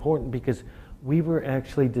really important, because we were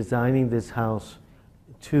actually designing this house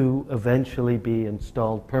to eventually be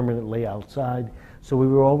installed permanently outside. So we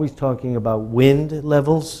were always talking about wind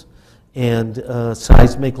levels and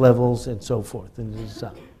seismic levels and so forth in the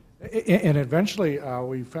design. And eventually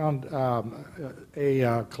we found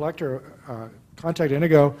a collector, contact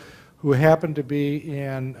Iñigo, who happened to be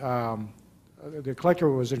in, the collector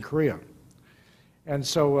was in Korea. And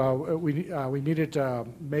so we needed to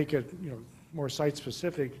make it more site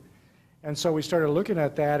specific. And so we started looking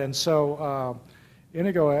at that, and so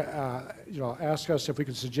Iñigo asked us if we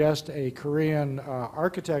could suggest a Korean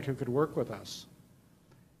architect who could work with us.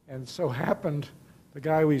 And so happened, the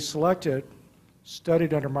guy we selected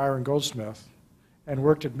studied under Myron Goldsmith and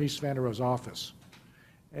worked at Mies van der Rohe's office.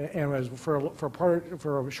 And was for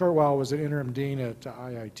a short while was an interim dean at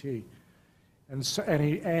IIT. And so,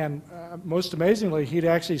 most amazingly, he'd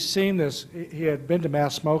actually seen this. He had been to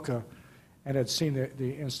Mass MoCA and had seen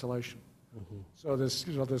the installation. Mm-hmm. So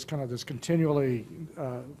this continually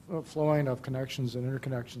flowing of connections and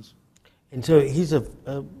interconnections. And so he's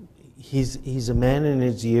a man in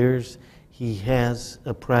his years. He has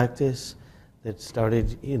a practice that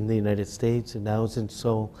started in the United States and now is in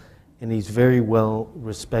Seoul, and he's very well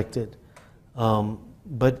respected.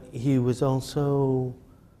 But he was also,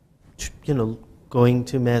 going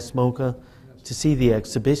to Mass MoCA to see the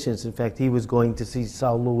exhibitions. In fact, he was going to see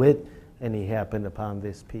Saul Lewitt, and he happened upon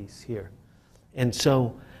this piece here. And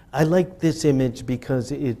so I like this image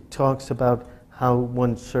because it talks about how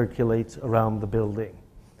one circulates around the building.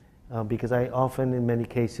 Because I often, in many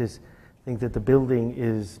cases, think that the building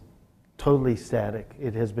is totally static.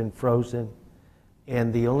 It has been frozen,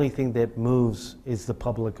 and the only thing that moves is the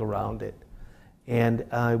public around it. And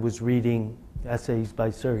I was reading essays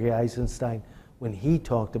by Sergei Eisenstein when he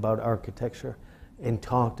talked about architecture and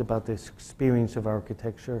talked about this experience of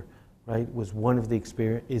architecture, right, was one of the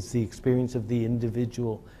experience, the experience of the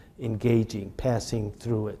individual engaging, passing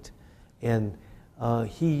through it. And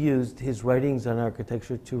he used his writings on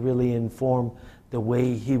architecture to really inform the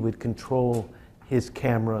way he would control his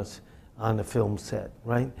cameras on a film set,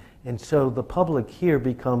 right? And so the public here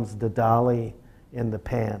becomes the dolly and the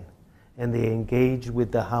pan, and they engage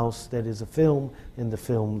with the house that is a film and the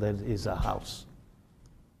film that is a house.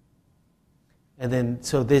 And then,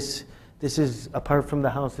 so this is, apart from the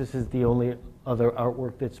house, this is the only other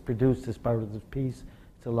artwork that's produced as part of this piece.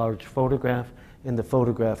 It's a large photograph, and the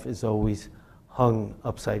photograph is always hung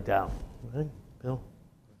upside down, right, Bill?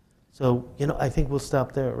 So, I think we'll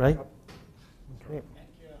stop there, right? Okay.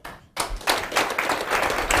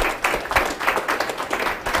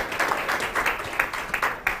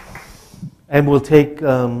 And we'll take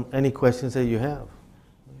any questions that you have.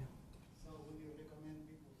 So would you recommend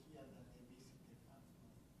people here that they visit the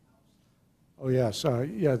house? Oh yes,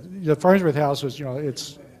 the Farnsworth House is,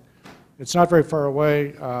 it's not very far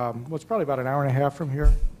away. Well, it's probably about an hour and a half from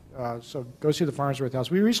here. So go see the Farnsworth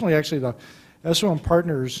House. We recently, actually, the SOM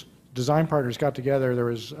partners, design partners, got together. There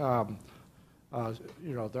was, the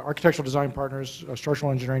architectural design partners,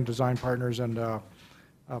 structural engineering design partners, and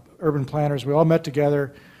urban planners. We all met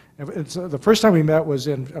together. The first time we met was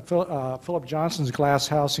in Philip Johnson's glass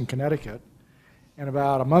house in Connecticut. And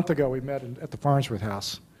about a month ago, we met at the Farnsworth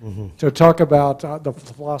House to talk about the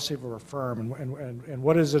philosophy of our firm and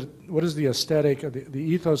what is the aesthetic, the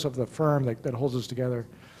ethos of the firm that holds us together.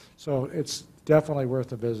 So it's definitely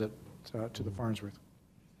worth a visit to the Farnsworth.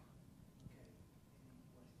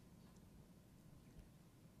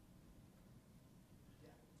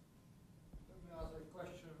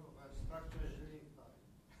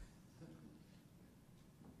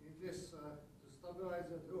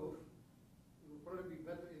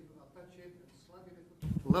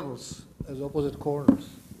 Levels as opposite corners,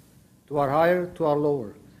 to our higher, to our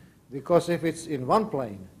lower, because if it's in one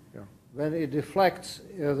plane, when it deflects,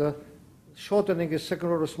 the shortening is second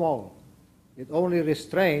order small. It only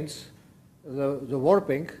restrains the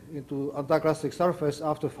warping into anticlastic surface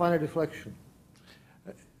after final deflection.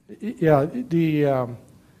 Yeah, the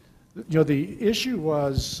issue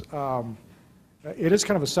was it is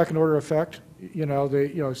kind of a second order effect.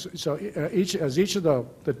 As each of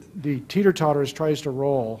the teeter-totters tries to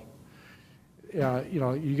roll,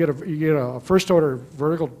 you get a first order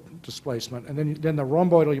vertical displacement, and then the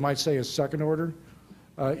rhomboidal, you might say, is second order.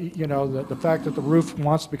 The fact that the roof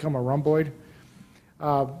wants to become a rhomboid,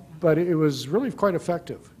 but it was really quite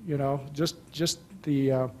effective.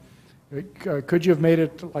 Could you have made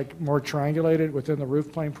it like more triangulated within the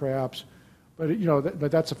roof plane, perhaps?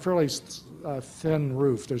 But that's a fairly thin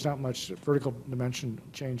roof. There's not much vertical dimension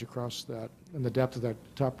change across that and the depth of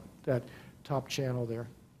that top channel there.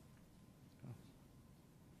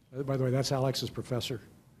 By the way, that's Alex's professor.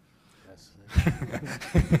 Yes.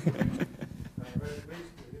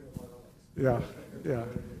 Yeah.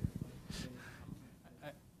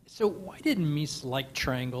 So why did Mies like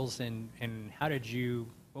triangles, and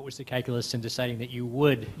what was the calculus in deciding that you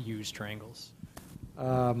would use triangles?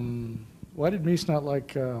 Why did Mies not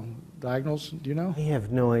like diagonals? Do you know? I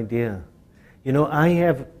have no idea.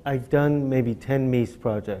 I've done maybe 10 Mies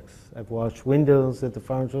projects. I've washed windows at the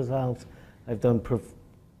Farnsworth House. I've done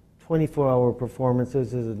 24-hour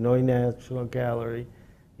performances at the Neue National Gallery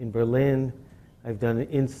in Berlin. I've done an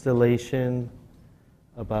installation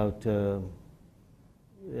about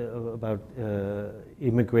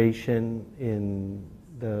immigration in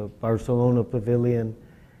the Barcelona Pavilion,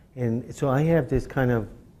 and so I have this kind of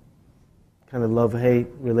love-hate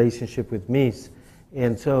relationship with Mies,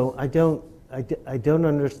 and so I don't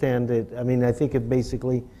understand it. I mean, I think it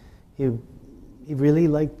basically he really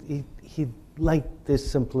liked he liked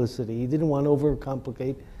this simplicity. He didn't want to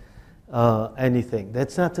overcomplicate anything.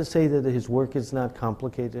 That's not to say that his work is not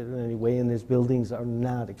complicated in any way, and his buildings are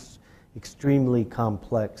not extremely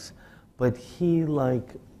complex. But he,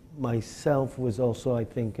 like myself, was also, I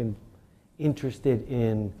think, interested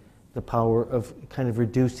in the power of kind of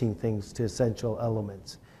reducing things to essential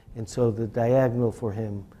elements. And so the diagonal for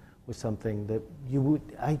him was something that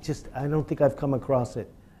I don't think I've come across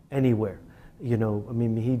it anywhere. I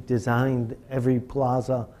mean, he designed every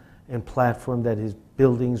plaza and platform that his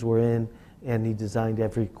buildings were in, and he designed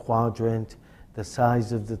every quadrant. The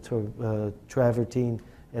size of the travertine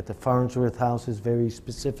at the Farnsworth House is very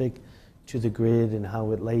specific to the grid and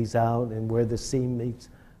how it lays out and where the seam meets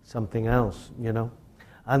something else,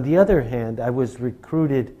 On the other hand, I was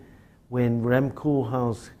recruited when Rem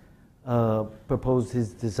Koolhaas proposed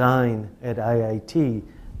his design at IIT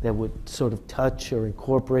that would sort of touch or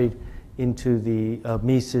incorporate into the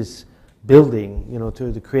Mises building,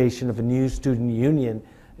 to the creation of a new student union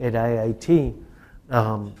at IIT.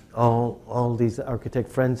 All these architect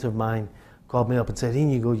friends of mine called me up and said,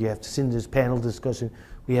 Iñigo, you have to sit in this panel discussion.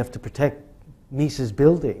 We have to protect Mises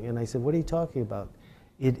building. And I said, what are you talking about?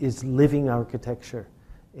 It is living architecture,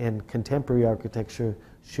 and contemporary architecture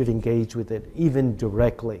should engage with it, even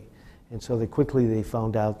directly. And so they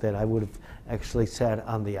found out that I would have actually sat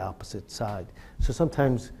on the opposite side. So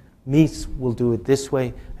sometimes Mies will do it this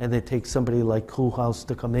way, and they take somebody like Koolhaas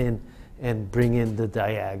to come in and bring in the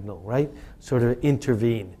diagonal, right? Sort of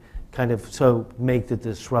intervene, kind of so make the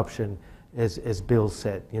disruption, as Bill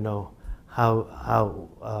said,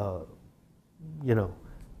 how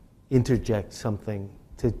interject something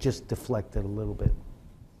to just deflect it a little bit.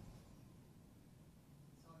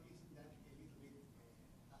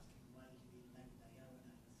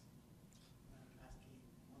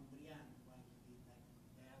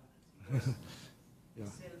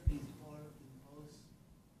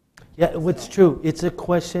 Yeah, what's true, it's a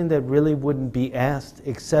question that really wouldn't be asked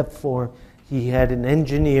except for he had an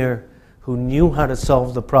engineer who knew how to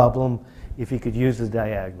solve the problem if he could use the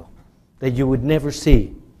diagonal, that you would never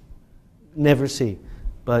see.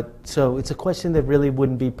 But so it's a question that really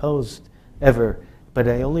wouldn't be posed ever But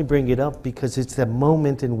I only bring it up because it's the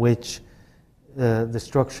moment in which the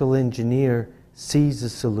structural engineer sees a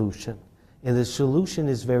solution. And the solution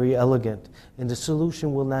is very elegant. And the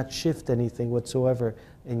solution will not shift anything whatsoever,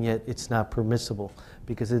 and yet it's not permissible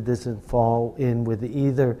because it doesn't fall in with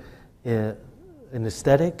either an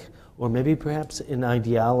aesthetic or maybe perhaps an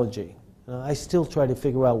ideology. I still try to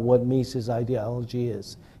figure out what Mies's ideology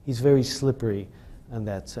is. He's very slippery in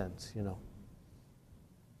that sense, you know.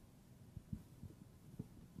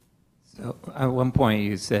 So at one point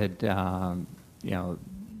you said, you know,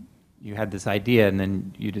 you had this idea and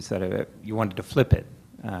then you decided you wanted to flip it,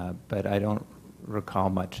 but I don't recall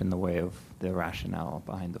much in the way of the rationale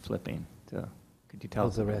behind the flipping. So could you tell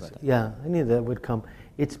us about that? Yeah, I knew that would come.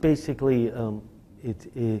 It's basically, on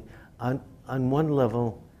one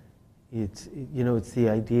level, it's, you know, it's the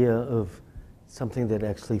idea of something that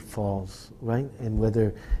actually falls, right? And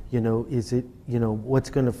whether, you know, is it, you know, what's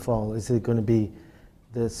going to fall? Is it going to be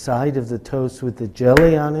the side of the toast with the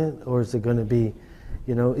jelly on it, or is it going to be,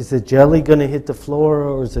 you know, is the jelly going to hit the floor,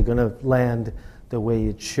 or is it going to land the way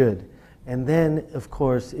it should? And then, of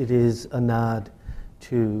course, it is a nod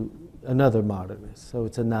to another modernist. So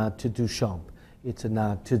it's a nod to Duchamp. It's a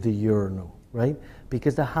nod to the urinal, right?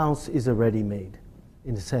 Because the house is already made,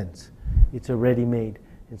 in a sense. It's already made.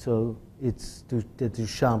 And so it's the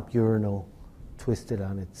Duchamp urinal twisted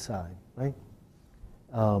on its side, right?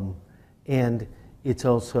 And it's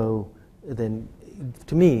also then,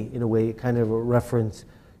 to me, in a way, kind of a reference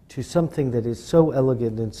to something that is so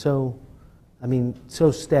elegant and so, I mean,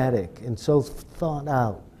 so static and so thought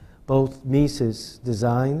out, both Mies's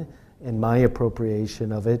design and my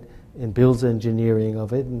appropriation of it and Bill's engineering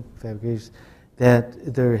of it and fabrication,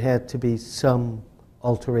 that there had to be some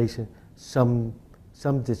alteration, some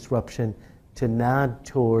disruption to nod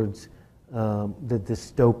towards the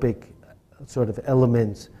dystopic sort of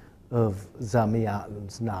elements of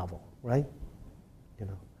Zamyatin's novel, right? You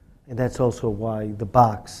know, and that's also why the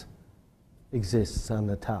box exists on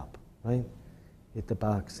the top, right? The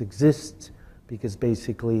box exists because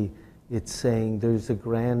basically it's saying there's a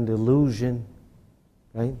grand illusion,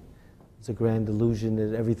 right? It's a grand illusion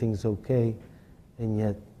that everything's okay, and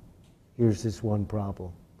yet here's this one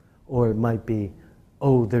problem. Or it might be,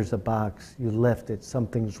 oh, there's a box, you left it,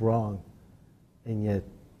 something's wrong, and yet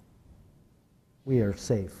we are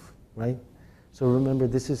safe, right? So remember,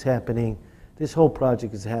 this is happening, this whole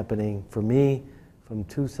project is happening for me from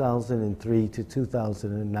 2003 to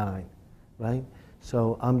 2009, right?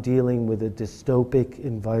 So I'm dealing with a dystopic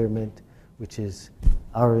environment, which is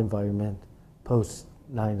our environment post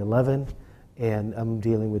 9/11, and I'm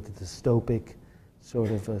dealing with the dystopic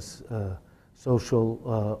sort of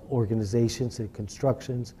social organizations and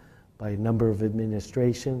constructions by a number of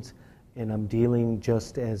administrations, and I'm dealing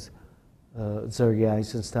just as Sergei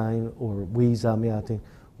Eisenstein or we Zamyatin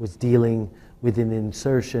was dealing with an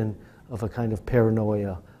insertion of a kind of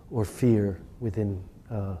paranoia or fear within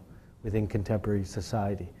contemporary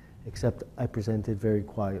society, except I presented very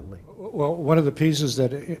quietly. Well, one of the pieces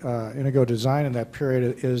that Iñigo designed in that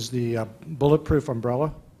period is the bulletproof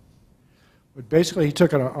umbrella. But basically, he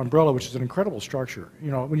took an umbrella, which is an incredible structure.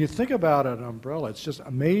 You know, when you think about an umbrella, it's just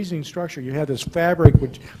amazing structure. You have this fabric,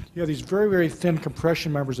 which you have these very, very thin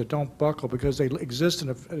compression members that don't buckle because they exist in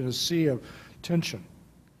a sea of tension.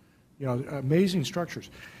 You know, amazing structures.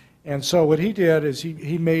 And so what he did is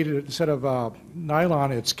he made it, instead of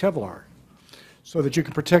nylon, it's Kevlar, so that you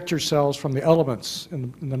can protect yourselves from the elements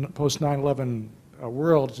in the post 9/11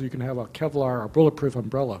 world. So you can have a Kevlar or bulletproof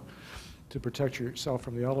umbrella to protect yourself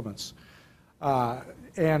from the elements.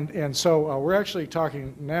 And so we're actually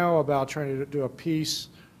talking now about trying to do a piece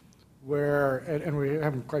where, and we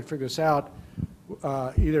haven't quite figured this out,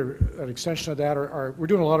 either an extension of that or we're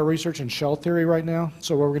doing a lot of research in shell theory right now.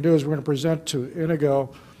 So what we're going to do is we're going to present to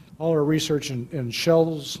Iñigo all our research in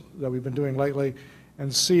shells that we've been doing lately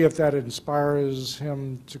and see if that inspires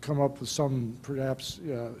him to come up with some perhaps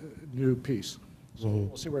new piece. So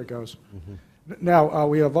we'll see where it goes. Now,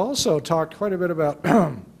 we have also talked quite a bit about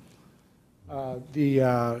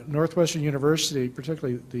the Northwestern University,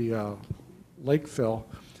 particularly the lake fill,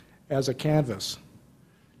 as a canvas.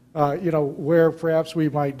 You know, where perhaps we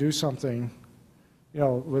might do something, you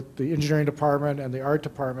know, with the engineering department and the art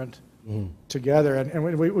department together. And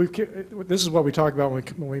this is what we talk about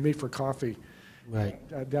when we meet for coffee,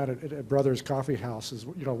 right? Down at Brothers Coffee House. Is,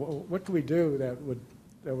 you know, what could we do that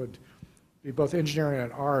would be both engineering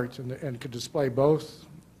and art and could display both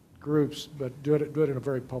groups, but do it in a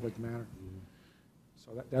very public manner.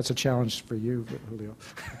 So that's a challenge for you, Julio.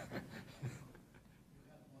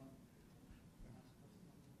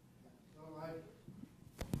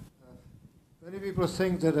 Many people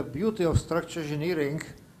think that the beauty of structure engineering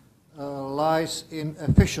lies in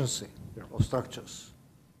efficiency of structures.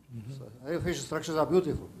 So efficient structures are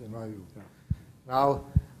beautiful, in my view. Now,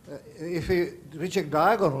 if we reject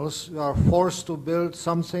diagonals, we are forced to build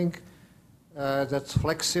something that's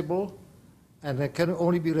flexible and that can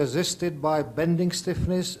only be resisted by bending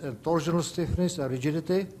stiffness and torsional stiffness and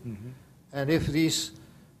rigidity. And if this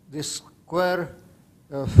square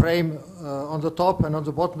frame on the top and on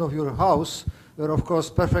the bottom of your house were of course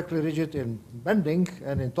perfectly rigid in bending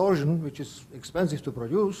and in torsion, which is expensive to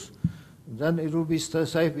produce, then it will be still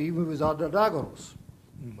safe even without the diagonals.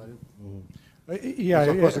 Yeah,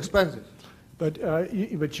 it's of course expensive. But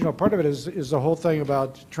you know, part of it is the whole thing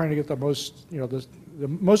about trying to get the most, you know, the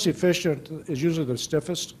most efficient is usually the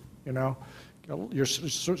stiffest. You know, you're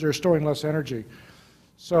storing less energy.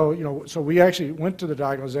 So you know, so we actually went to the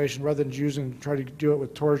diagonalization rather than try to do it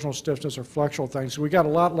with torsional stiffness or flexural things. So we got a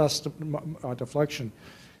lot less deflection.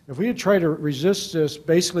 If we had tried to resist this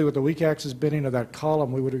basically with the weak axis bending of that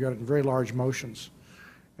column, we would have gotten very large motions,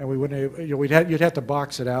 and we wouldn't have, you know, you'd have to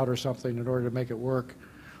box it out or something in order to make it work.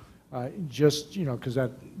 Just, you know, because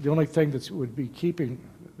the only thing that would be keeping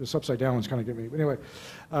this upside down one's kind of getting me. But anyway,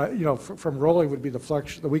 you know, from rolling would be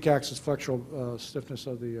the weak axis flexural stiffness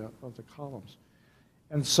of the columns,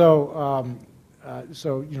 and so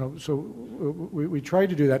you know, so we tried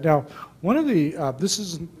to do that. Now, one of the this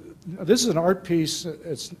is an art piece.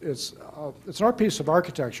 It's an art piece of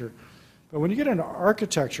architecture, but when you get into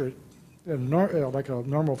architecture, like a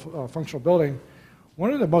normal functional building,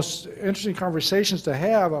 one of the most interesting conversations to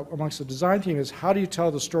have amongst the design team is how do you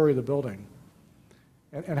tell the story of the building,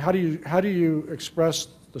 and how do you express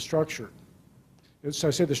the structure? So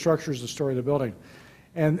I say the structure is the story of the building,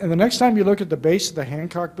 and the next time you look at the base of the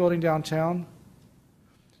Hancock building downtown,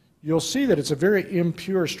 you'll see that it's a very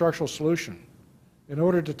impure structural solution in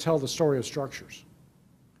order to tell the story of structures.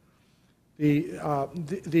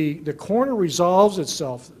 The corner resolves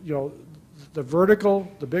itself, you know. The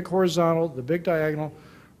vertical, the big horizontal, the big diagonal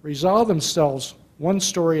resolve themselves one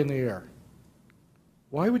story in the air.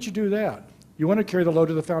 Why would you do that? You want to carry the load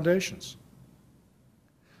of the foundations.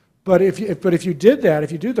 But if you did that,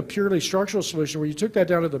 if you do the purely structural solution where you took that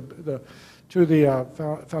down to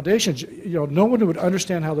the foundations, you know, no one would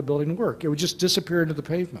understand how the building worked. It would just disappear into the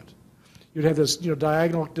pavement. You'd have this, you know,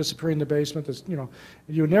 diagonal disappearing in the basement. This, you know,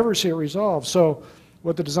 and you would never see it resolved. So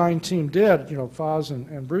what the design team did, you know, Foz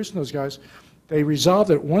and Bruce and those guys, they resolved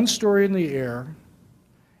it one story in the air,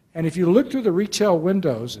 and if you look through the retail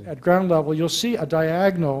windows at ground level, you'll see a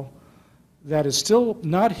diagonal that is still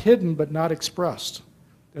not hidden but not expressed,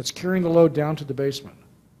 that's carrying the load down to the basement.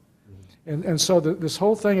 And so this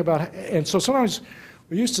whole thing about, and so sometimes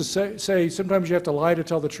we used to say sometimes you have to lie to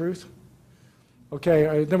tell the truth.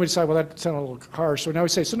 Okay, then we decide, well, that sounded a little harsh, so now we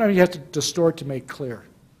say sometimes you have to distort to make clear.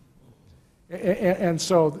 And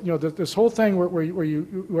so, you know, this whole thing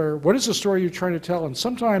where what is the story you're trying to tell? And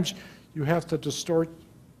sometimes you have to distort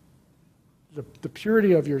the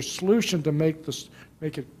purity of your solution to make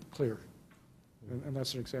it clear. And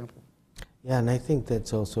that's an example. Yeah, and I think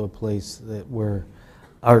that's also a place where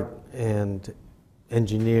art and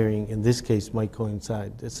engineering, in this case, might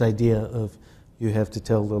coincide. This idea of you have to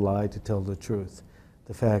tell the lie to tell the truth.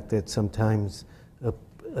 The fact that sometimes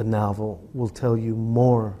a novel will tell you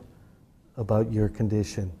more about your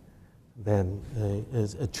condition than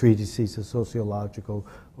a treatise, a sociological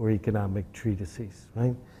or economic treatise,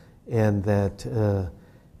 right? And that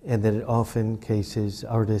in often cases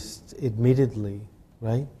artists admittedly,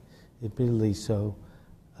 right? Admittedly so,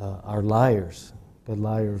 are liars, but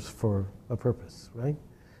liars for a purpose, right?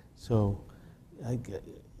 So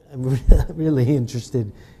I'm really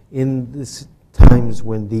interested in this times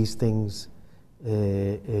when these things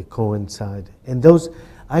coincide. And those,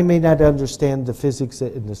 I may not understand the physics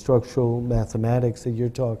and the structural mathematics that you're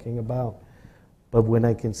talking about, but when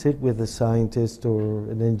I can sit with a scientist or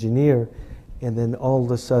an engineer and then all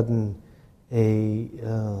of a sudden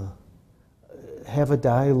have a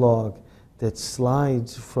dialogue that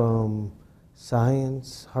slides from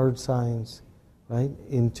science, hard science, right,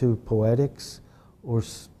 into poetics, or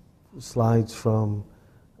slides from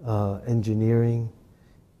engineering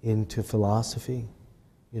into philosophy,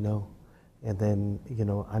 you know. And then, you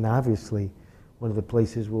know, and obviously one of the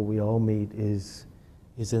places where we all meet is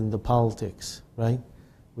in the politics, right?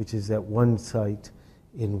 Which is that one site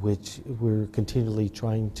in which we're continually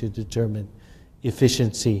trying to determine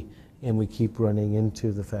efficiency, and we keep running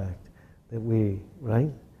into the fact that we,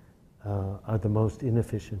 right, are the most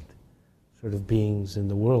inefficient sort of beings in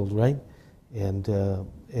the world, right? And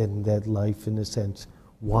that life, in a sense,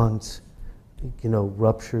 wants, you know,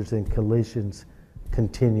 ruptures and collisions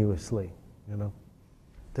continuously. you know.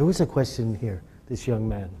 There was a question here, this young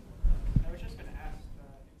man. I was just going to ask,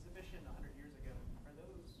 exhibition 100 years ago, are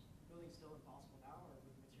those buildings still impossible now, or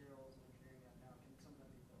with the materials and engineering you have now, can some of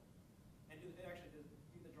them be built? And do the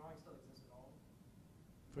drawings still exist at all?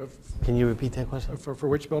 Can you repeat that question? For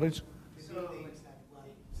which buildings? So,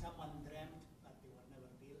 someone dreamt, but they were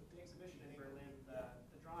never built. The exhibition in Berlin, the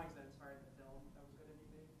drawings that inspired the film, that was good at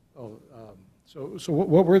anything? So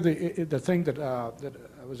what were the thing that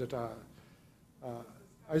was it?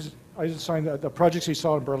 I signed the projects he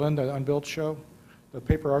saw in Berlin, the unbuilt show, the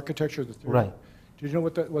paper architecture, the theory. Right. Do you know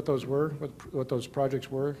what those were? What those projects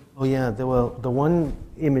were? Oh yeah, the one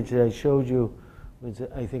image that I showed you was,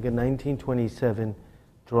 I think, a 1927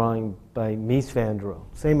 drawing by Mies van der Rohe,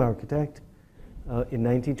 same architect, in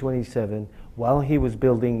 1927, while he was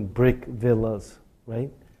building brick villas, right?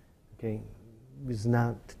 Okay, he was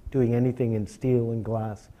not doing anything in steel and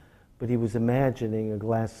glass, but he was imagining a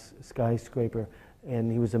glass skyscraper,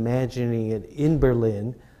 and he was imagining it in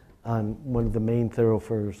Berlin on one of the main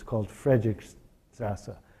thoroughfares called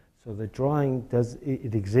Friedrichstrasse. So the drawing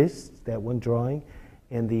it exists, that one drawing,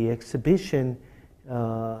 and the exhibition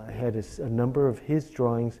had a number of his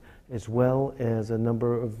drawings as well as a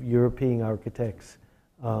number of European architects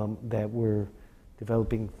that were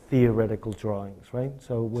developing theoretical drawings, right?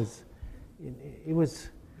 So it was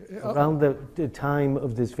around the time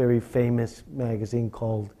of this very famous magazine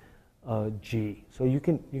called G. So you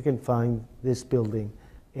can find this building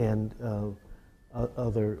and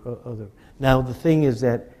other. Now the thing is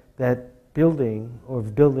that building or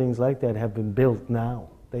buildings like that have been built now.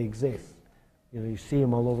 They exist. You know, you see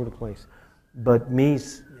them all over the place. But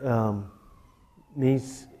Mies,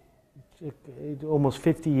 almost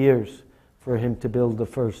 50 years for him to build the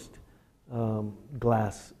first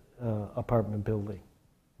glass apartment building,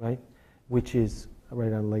 right? Which is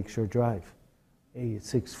right on Lakeshore Drive,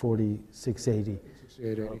 680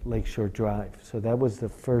 Lakeshore Drive. So that was the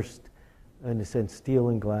first, in a sense, steel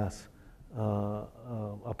and glass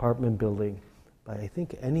apartment building by, I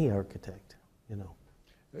think, any architect, you know.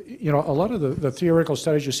 You know, a lot of the theoretical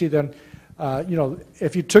studies you see then, you know,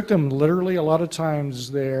 if you took them literally, a lot of times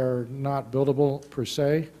they're not buildable per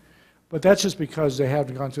se, but that's just because they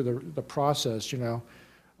haven't gone through the process, you know.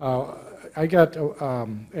 I got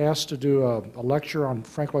asked to do a lecture on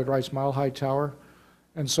Frank Lloyd Wright's Mile High Tower,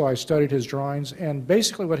 and so I studied his drawings, and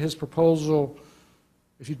basically what his proposal,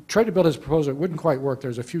 if you tried to build his proposal, it wouldn't quite work.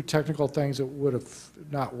 There's a few technical things that would have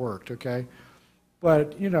not worked, okay?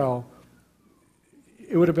 But, you know,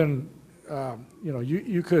 it would have been, you know,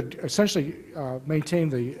 you could essentially maintain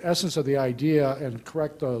the essence of the idea and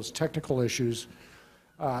correct those technical issues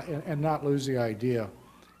and not lose the idea.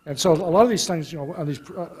 And so a lot of these things, you know,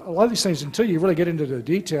 a lot of these things, until you really get into the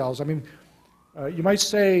details, I mean, you might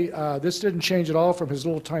say this didn't change at all from his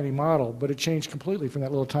little tiny model, but it changed completely from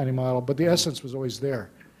that little tiny model. But the essence was always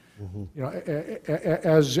there. Mm-hmm. You know,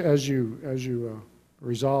 as you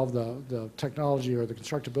resolve the technology or the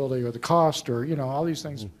constructability or the cost or, you know, all these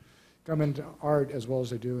things come into art as well as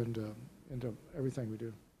they do into everything we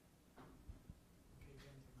do.